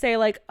also say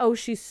like, oh,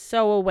 she's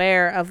so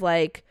aware of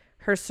like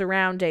her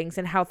surroundings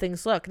and how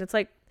things look. And it's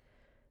like,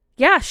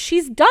 yeah,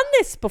 she's done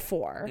this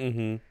before.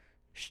 Mm-hmm.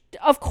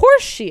 Of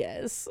course she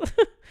is.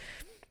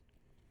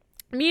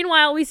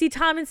 Meanwhile, we see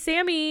Tom and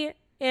Sammy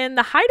in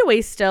the hideaway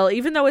still,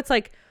 even though it's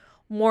like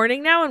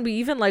morning now and we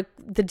even like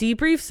the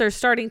debriefs are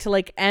starting to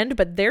like end,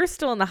 but they're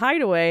still in the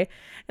hideaway.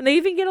 And they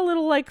even get a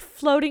little like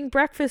floating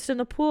breakfast in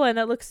the pool, and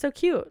that looks so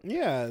cute.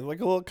 Yeah,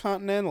 like a little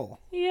continental.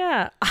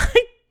 Yeah.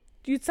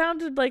 You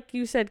sounded like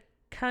you said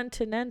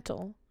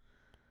continental.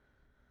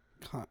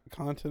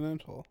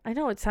 Continental. I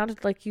know, it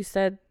sounded like you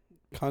said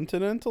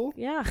continental.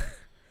 Yeah.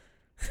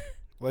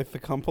 Like the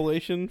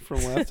compilation from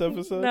last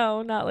episode?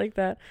 No, not like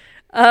that.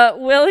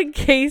 Will and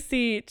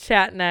Casey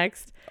chat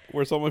next.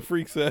 Where's all my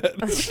freaks at?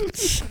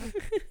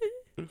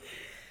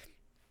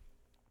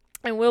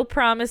 And Will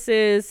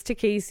promises to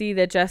Casey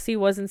that Jesse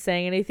wasn't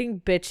saying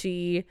anything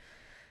bitchy.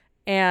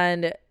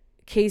 And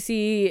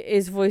Casey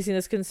is voicing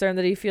this concern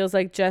that he feels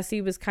like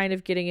Jesse was kind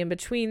of getting in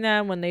between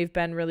them when they've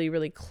been really,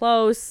 really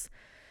close.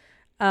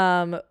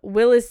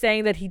 Will is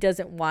saying that he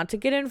doesn't want to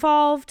get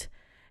involved.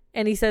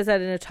 And he says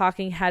that in a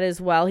talking head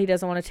as well. He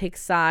doesn't want to take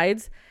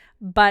sides.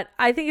 But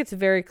I think it's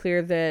very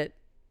clear that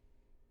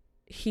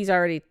he's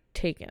already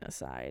taken a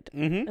side.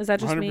 Mm-hmm. Is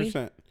that just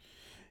 100%.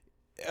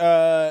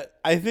 Me?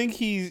 I think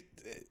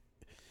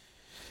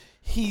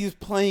he's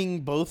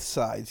playing both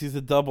sides. He's a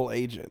double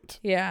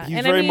agent. Yeah.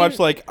 He's very much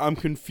like, I'm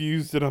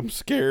confused and I'm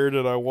scared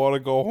and I want to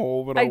go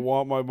home and I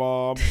want my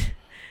mom.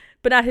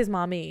 But not his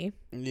mommy.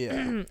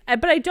 Yeah.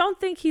 But I don't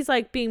think he's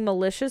like being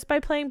malicious by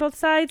playing both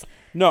sides.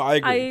 No, I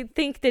agree. I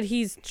think that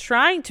he's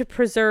trying to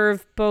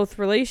preserve both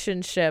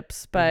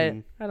relationships, but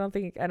I don't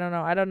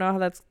know how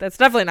that's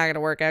definitely not going to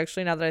work,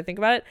 actually, now that I think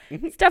about it.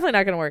 It's definitely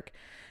not going to work.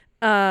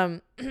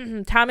 Tom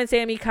and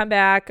Sammy come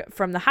back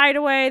from the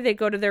hideaway. They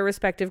go to their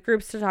respective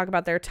groups to talk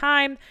about their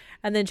time.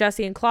 And then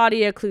Jesse and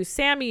Claudia clue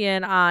Sammy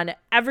in on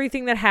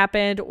everything that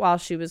happened while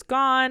she was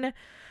gone.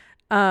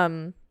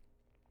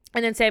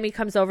 And then Sammy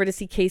comes over to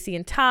see Casey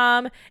and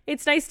Tom.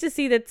 It's nice to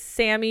see that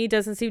Sammy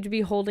doesn't seem to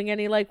be holding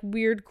any like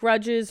weird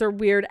grudges or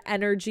weird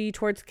energy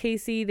towards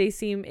Casey. They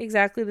seem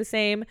exactly the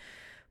same.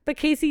 But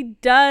Casey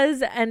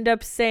does end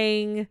up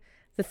saying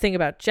the thing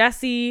about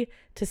Jesse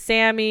to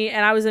Sammy.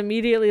 And I was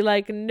immediately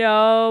like,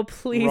 no,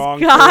 please, Wrong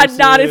God, person.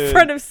 not in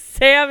front of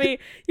Sammy.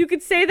 You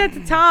could say that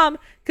to Tom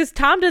because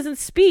Tom doesn't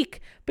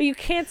speak. But you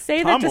can't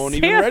say that to Sammy. Tom won't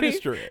even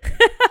register it.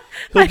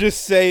 He'll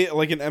just say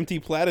like an empty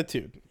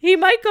platitude. He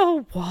might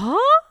go,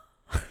 what?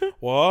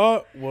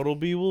 What'll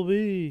be will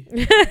be.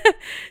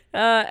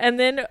 And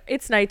then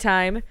it's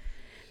nighttime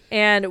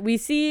and we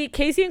see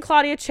Casey and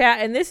Claudia chat,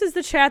 and this is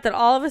the chat that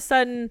all of a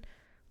sudden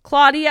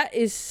Claudia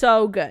is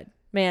so good,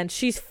 man.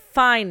 She's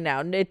fine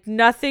now.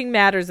 Nothing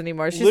matters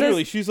anymore.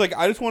 She's like,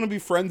 I just want to be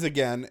friends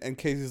again, and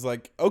Casey's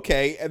like,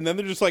 okay, and then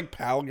they're just like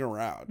palling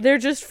around. They're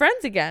just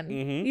friends again.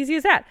 Easy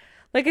as that.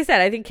 Like I said,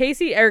 I think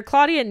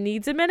Claudia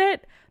needs a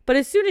minute, but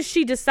as soon as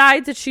she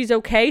decides that she's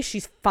okay,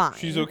 she's fine.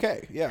 She's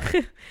okay. Yeah.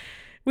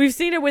 We've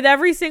seen it with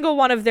every single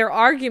one of their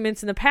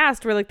arguments in the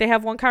past where like they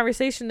have one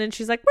conversation and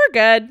she's like, we're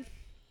good.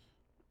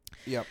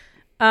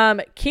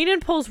 Yep.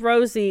 Keenan pulls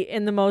Rosie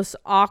in the most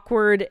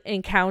awkward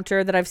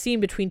encounter that I've seen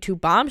between two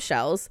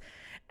bombshells.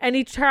 And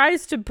he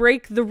tries to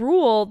break the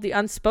rule, the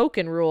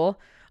unspoken rule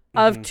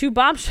of two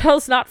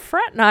bombshells not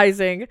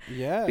fraternizing.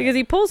 Yeah. Because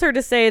he pulls her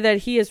to say that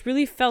he has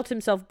really felt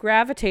himself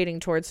gravitating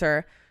towards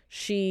her.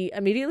 She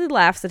immediately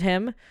laughs at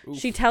him. Oof.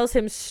 She tells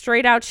him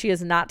straight out she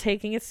is not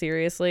taking it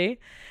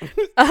seriously.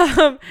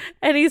 And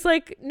he's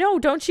like, no,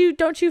 don't you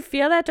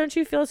feel that? Don't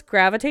you feel us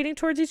gravitating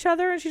towards each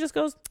other? And she just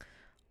goes,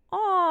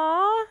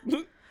 aw.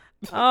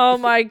 Oh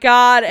my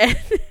God. And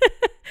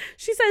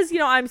she says,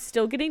 I'm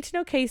still getting to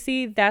know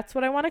Casey. That's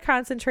what I want to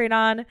concentrate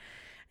on.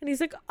 And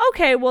he's like,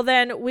 okay, well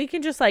then we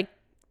can just like,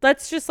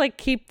 let's just like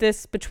keep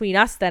this between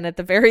us then at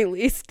the very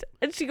least.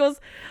 And she goes,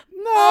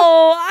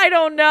 no, I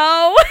don't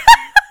know.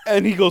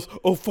 And he goes,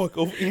 oh, fuck.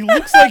 Oh, he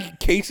looks like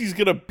Casey's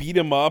going to beat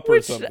him up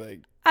or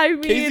something. I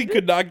mean, Casey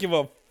could not give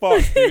a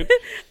fuck, dude.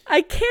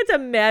 I can't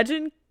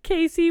imagine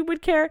Casey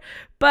would care.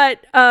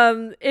 But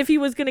if he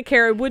was going to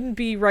care, it wouldn't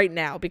be right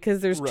now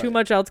because there's too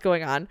much else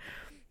going on.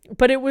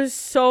 But it was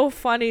so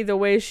funny the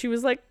way she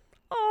was like,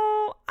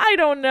 oh, I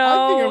don't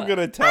know. I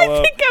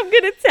think I'm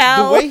going to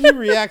tell. The way he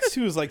reacts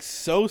to is like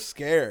so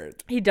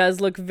scared. He does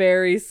look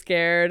very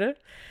scared.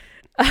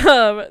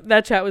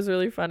 That chat was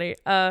really funny.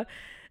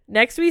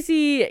 Next, we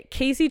see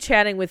Casey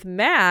chatting with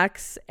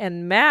Max,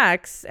 and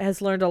Max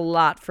has learned a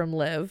lot from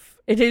Liv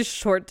in his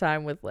short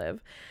time with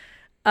Liv.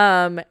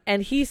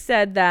 And he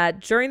said that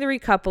during the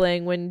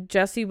recoupling, when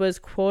Jesse was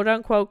quote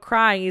unquote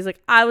crying, he's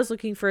like, I was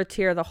looking for a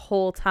tear the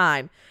whole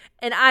time,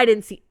 and I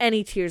didn't see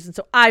any tears. And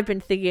so I've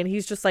been thinking,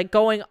 he's just like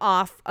going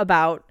off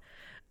about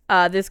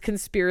this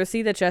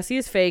conspiracy that Jesse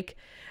is fake.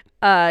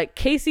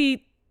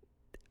 Casey,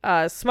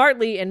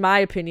 smartly, in my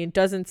opinion,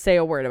 doesn't say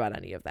a word about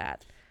any of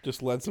that.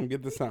 Just lets him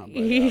get the sound.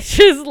 He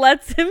just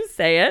lets him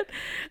say it.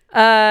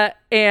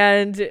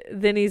 And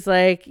then he's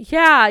like,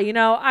 yeah,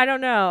 I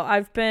don't know.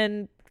 I've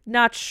been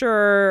not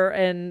sure.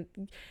 And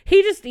he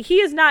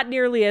is not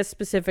nearly as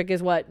specific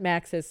as what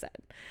Max has said.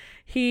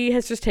 He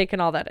has just taken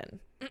all that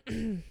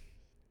in.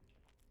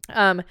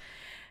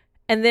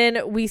 And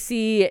then we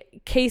see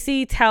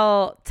Casey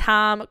tell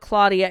Tom,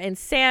 Claudia, and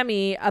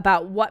Sammy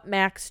about what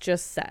Max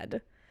just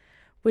said,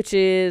 which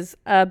is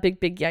a big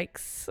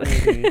yikes.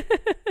 Mm-hmm.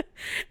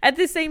 At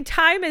the same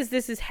time as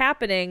this is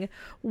happening,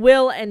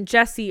 Will and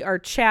Jesse are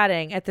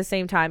chatting at the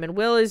same time, and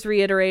Will is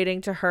reiterating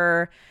to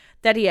her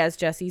that he has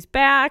Jesse's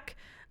back.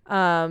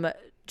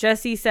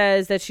 Jesse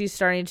says that she's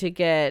starting to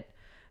get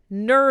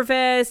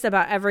nervous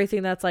about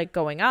everything that's like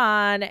going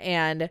on,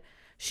 and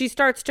she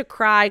starts to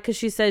cry because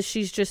she says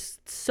she's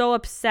just so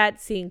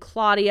upset seeing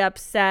Claudia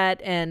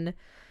upset and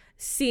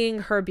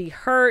seeing her be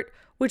hurt.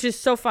 Which is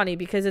so funny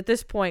because at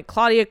this point,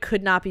 Claudia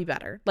could not be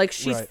better. Like,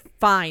 she's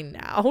fine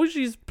now.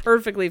 She's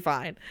perfectly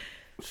fine.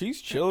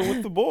 She's chilling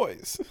with the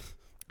boys.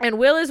 And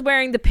Will is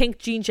wearing the pink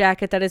jean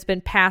jacket that has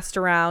been passed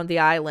around the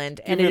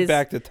island. Give it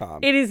back to Tom.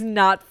 It is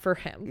not for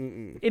him.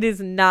 Mm-mm. It is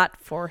not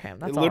for him.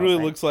 That's all. It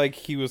literally looks like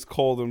he was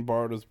cold and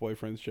borrowed his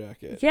boyfriend's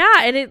jacket.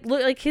 Yeah, and it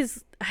looked like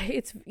it's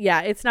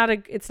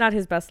not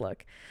his best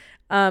look.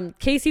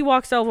 Casey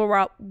walks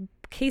over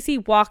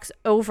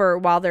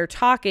while they're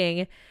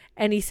talking.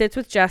 And he sits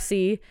with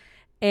Jesse,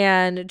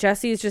 and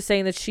Jesse is just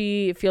saying that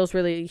she feels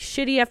really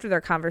shitty after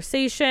their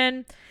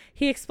conversation.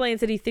 He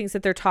explains that he thinks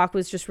that their talk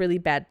was just really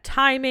bad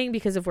timing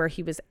because of where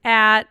he was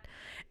at.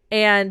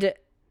 And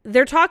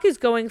their talk is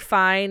going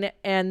fine,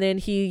 and then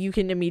you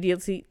can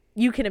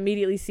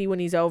immediately see when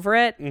he's over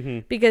it, mm-hmm.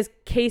 because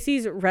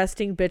Casey's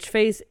resting bitch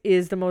face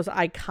is the most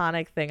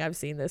iconic thing I've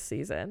seen this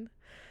season.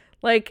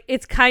 Like,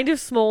 it's kind of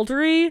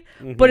smoldery,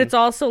 mm-hmm. but it's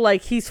also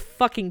like he's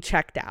fucking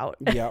checked out.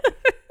 Yep.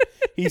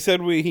 He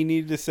said he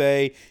needed to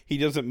say he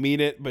doesn't mean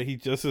it, but he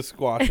just is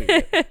squashing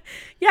it.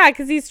 Yeah,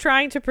 because he's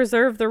trying to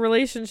preserve the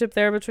relationship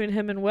there between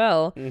him and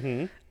Will.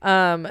 Mm-hmm. They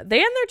end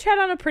their chat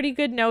on a pretty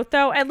good note,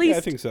 though. At least, yeah,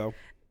 I think so.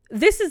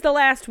 This is the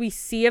last we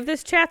see of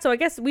this chat, so I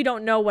guess we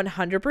don't know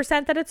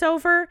 100% that it's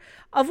over.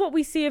 Of what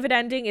we see of it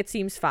ending, it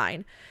seems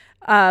fine.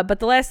 But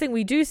the last thing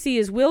we do see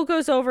is Will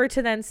goes over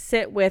to then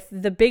sit with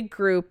the big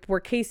group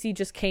where Casey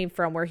just came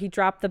from, where he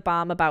dropped the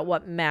bomb about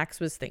what Max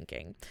was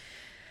thinking.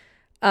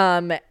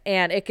 And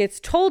it gets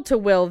told to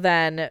Will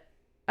then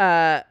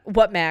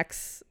what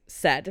Max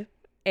said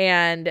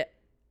and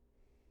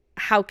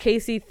how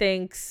Casey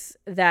thinks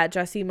that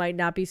Jesse might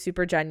not be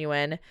super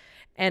genuine.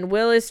 And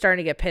Will is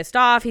starting to get pissed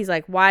off. He's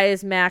like, why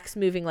is Max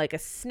moving like a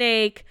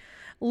snake?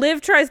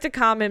 Liv tries to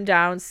calm him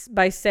down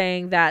by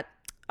saying that,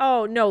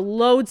 oh, no,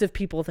 loads of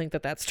people think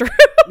that that's true.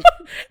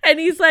 And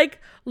he's like,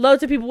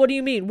 loads of people? What do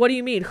you mean? What do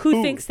you mean?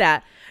 Who thinks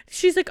that?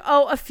 She's like,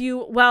 oh, a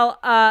few. Well,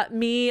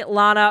 me,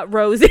 Lana,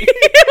 Rosie.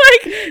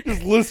 Like,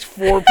 just list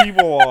 4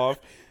 people off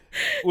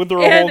with their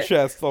whole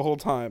chest the whole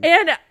time.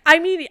 And I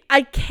mean,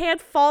 I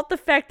can't fault the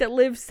fact that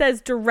Liv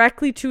says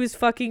directly to his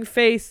fucking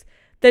face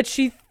that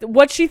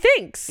what she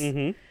thinks.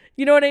 Mm-hmm.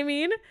 You know what I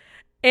mean?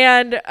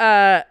 And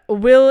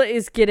Will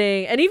is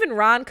getting, and even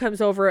Ron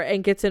comes over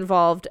and gets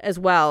involved as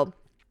well.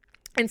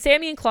 And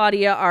Sammy and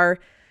Claudia are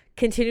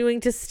continuing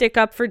to stick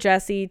up for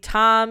Jesse.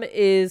 Tom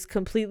is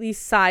completely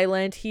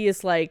silent. He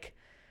is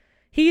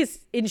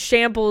in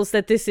shambles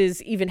that this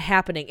is even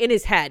happening in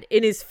his head.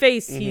 In his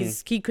face, mm-hmm.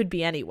 he could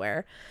be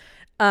anywhere.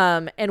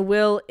 And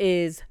Will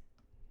is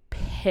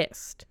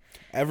pissed.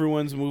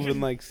 Everyone's moving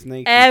like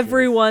snakes.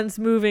 Everyone's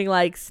moving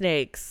like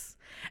snakes.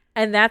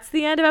 And that's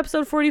the end of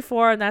episode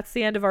 44, and that's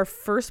the end of our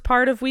first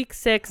part of week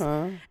 6.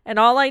 Huh? And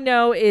all I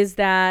know is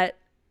that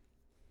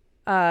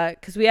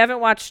because we haven't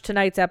watched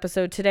tonight's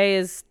episode.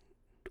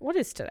 What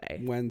is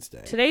today?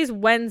 Wednesday. Today's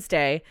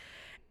Wednesday,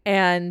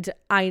 and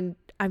I'm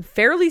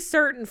fairly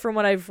certain from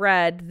what I've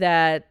read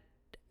that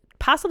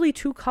possibly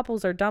 2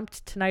 couples are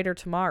dumped tonight or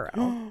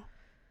tomorrow.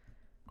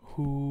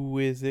 Who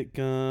is it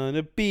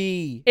gonna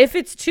be? If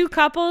it's 2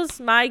 couples,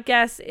 my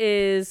guess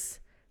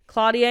is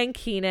Claudia and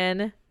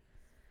Keenan.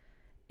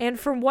 And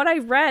from what I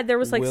read, there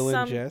was like Will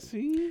and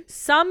Jesse?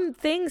 Some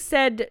things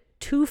said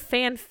 2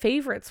 fan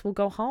favorites will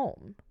go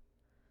home.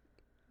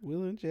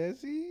 Will and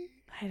Jesse?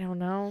 I don't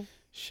know.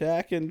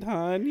 Shaq and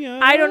Tanya?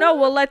 I don't know.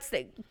 Well, let's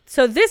think.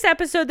 So this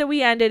episode that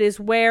we ended is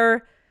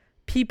where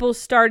people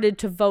started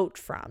to vote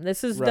from.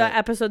 This is the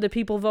episode that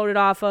people voted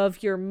off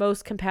of your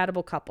most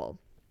compatible couple.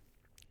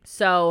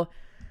 So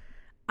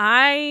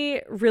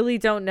I really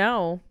don't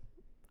know.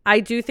 I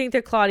do think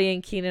that Claudia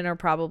and Keenan are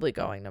probably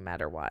going no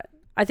matter what.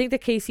 I think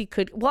that Casey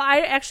could. Well,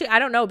 I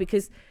don't know,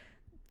 because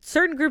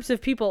certain groups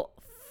of people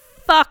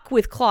fuck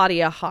with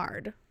Claudia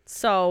hard.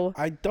 So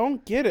I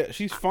don't get it.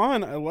 She's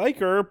fun. I like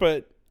her,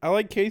 but I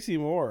like Casey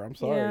more. I'm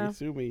sorry. Yeah.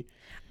 Sue me.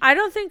 I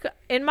don't think,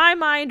 in my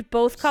mind,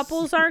 both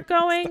couples aren't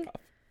going.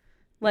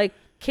 Like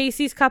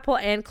Casey's couple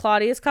and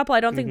Claudia's couple. I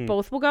don't think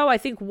both will go. I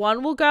think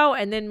one will go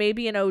and then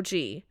maybe an OG.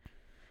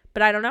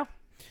 But I don't know.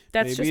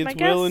 That's Maybe just it's my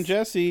guess. Will and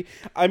Jesse.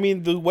 I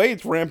mean, the way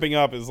it's ramping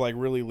up is like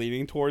really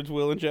leaning towards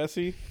Will and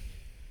Jesse.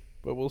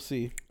 But we'll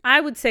see. I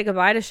would say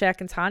goodbye to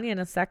Shaq and Tanya in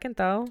a second,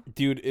 though.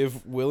 Dude,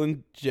 if Will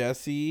and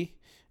Jesse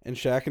and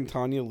Shaq and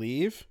Tanya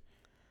leave,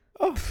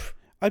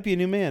 I'd be a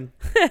new man.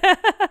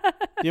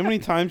 You know how many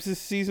times this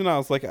season I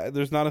was like,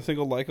 there's not a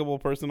single likable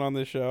person on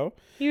this show?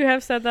 You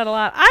have said that a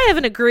lot. I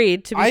haven't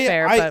agreed, to be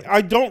fair. But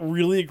I don't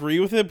really agree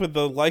with it, but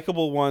the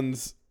likable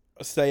ones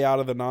stay out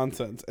of the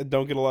nonsense and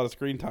don't get a lot of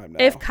screen time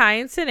now. If Kai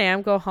and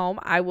Sanam go home,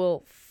 I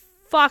will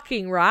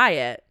fucking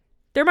riot.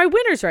 They're my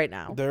winners right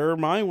now. They're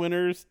my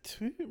winners,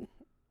 too.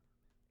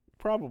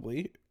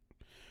 Probably.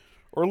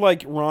 Or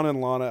like Ron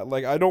and Lana.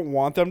 Like, I don't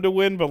want them to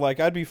win, but like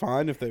I'd be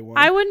fine if they won.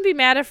 I wouldn't be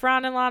mad if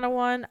Ron and Lana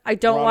won. I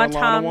don't want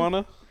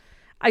Tom.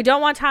 I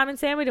don't want Tom and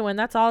Sammy to win.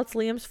 That's all. It's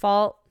Liam's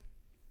fault.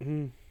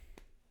 And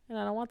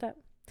I don't want that.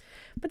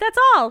 But that's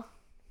all.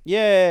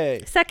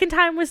 Yay. Second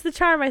time was the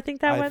charm. I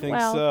think that went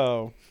well.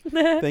 So.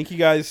 Thank you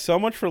guys so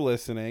much for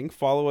listening.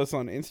 Follow us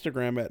on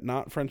Instagram at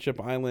Not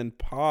Friendship Island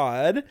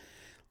Pod.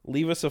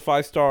 Leave us a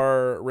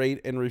 5-star rate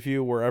and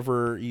review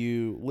wherever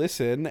you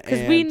listen.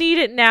 Because we need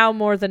it now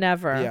more than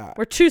ever. Yeah.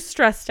 We're too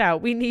stressed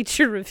out. We need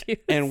your reviews.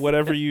 And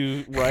whatever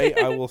you write,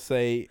 I will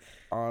say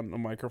on a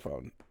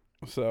microphone.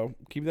 So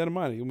keep that in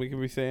mind. We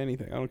can say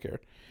anything. I don't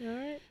care. All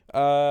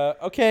right.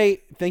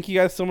 Okay. Thank you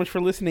guys so much for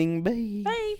listening. Bye. Bye.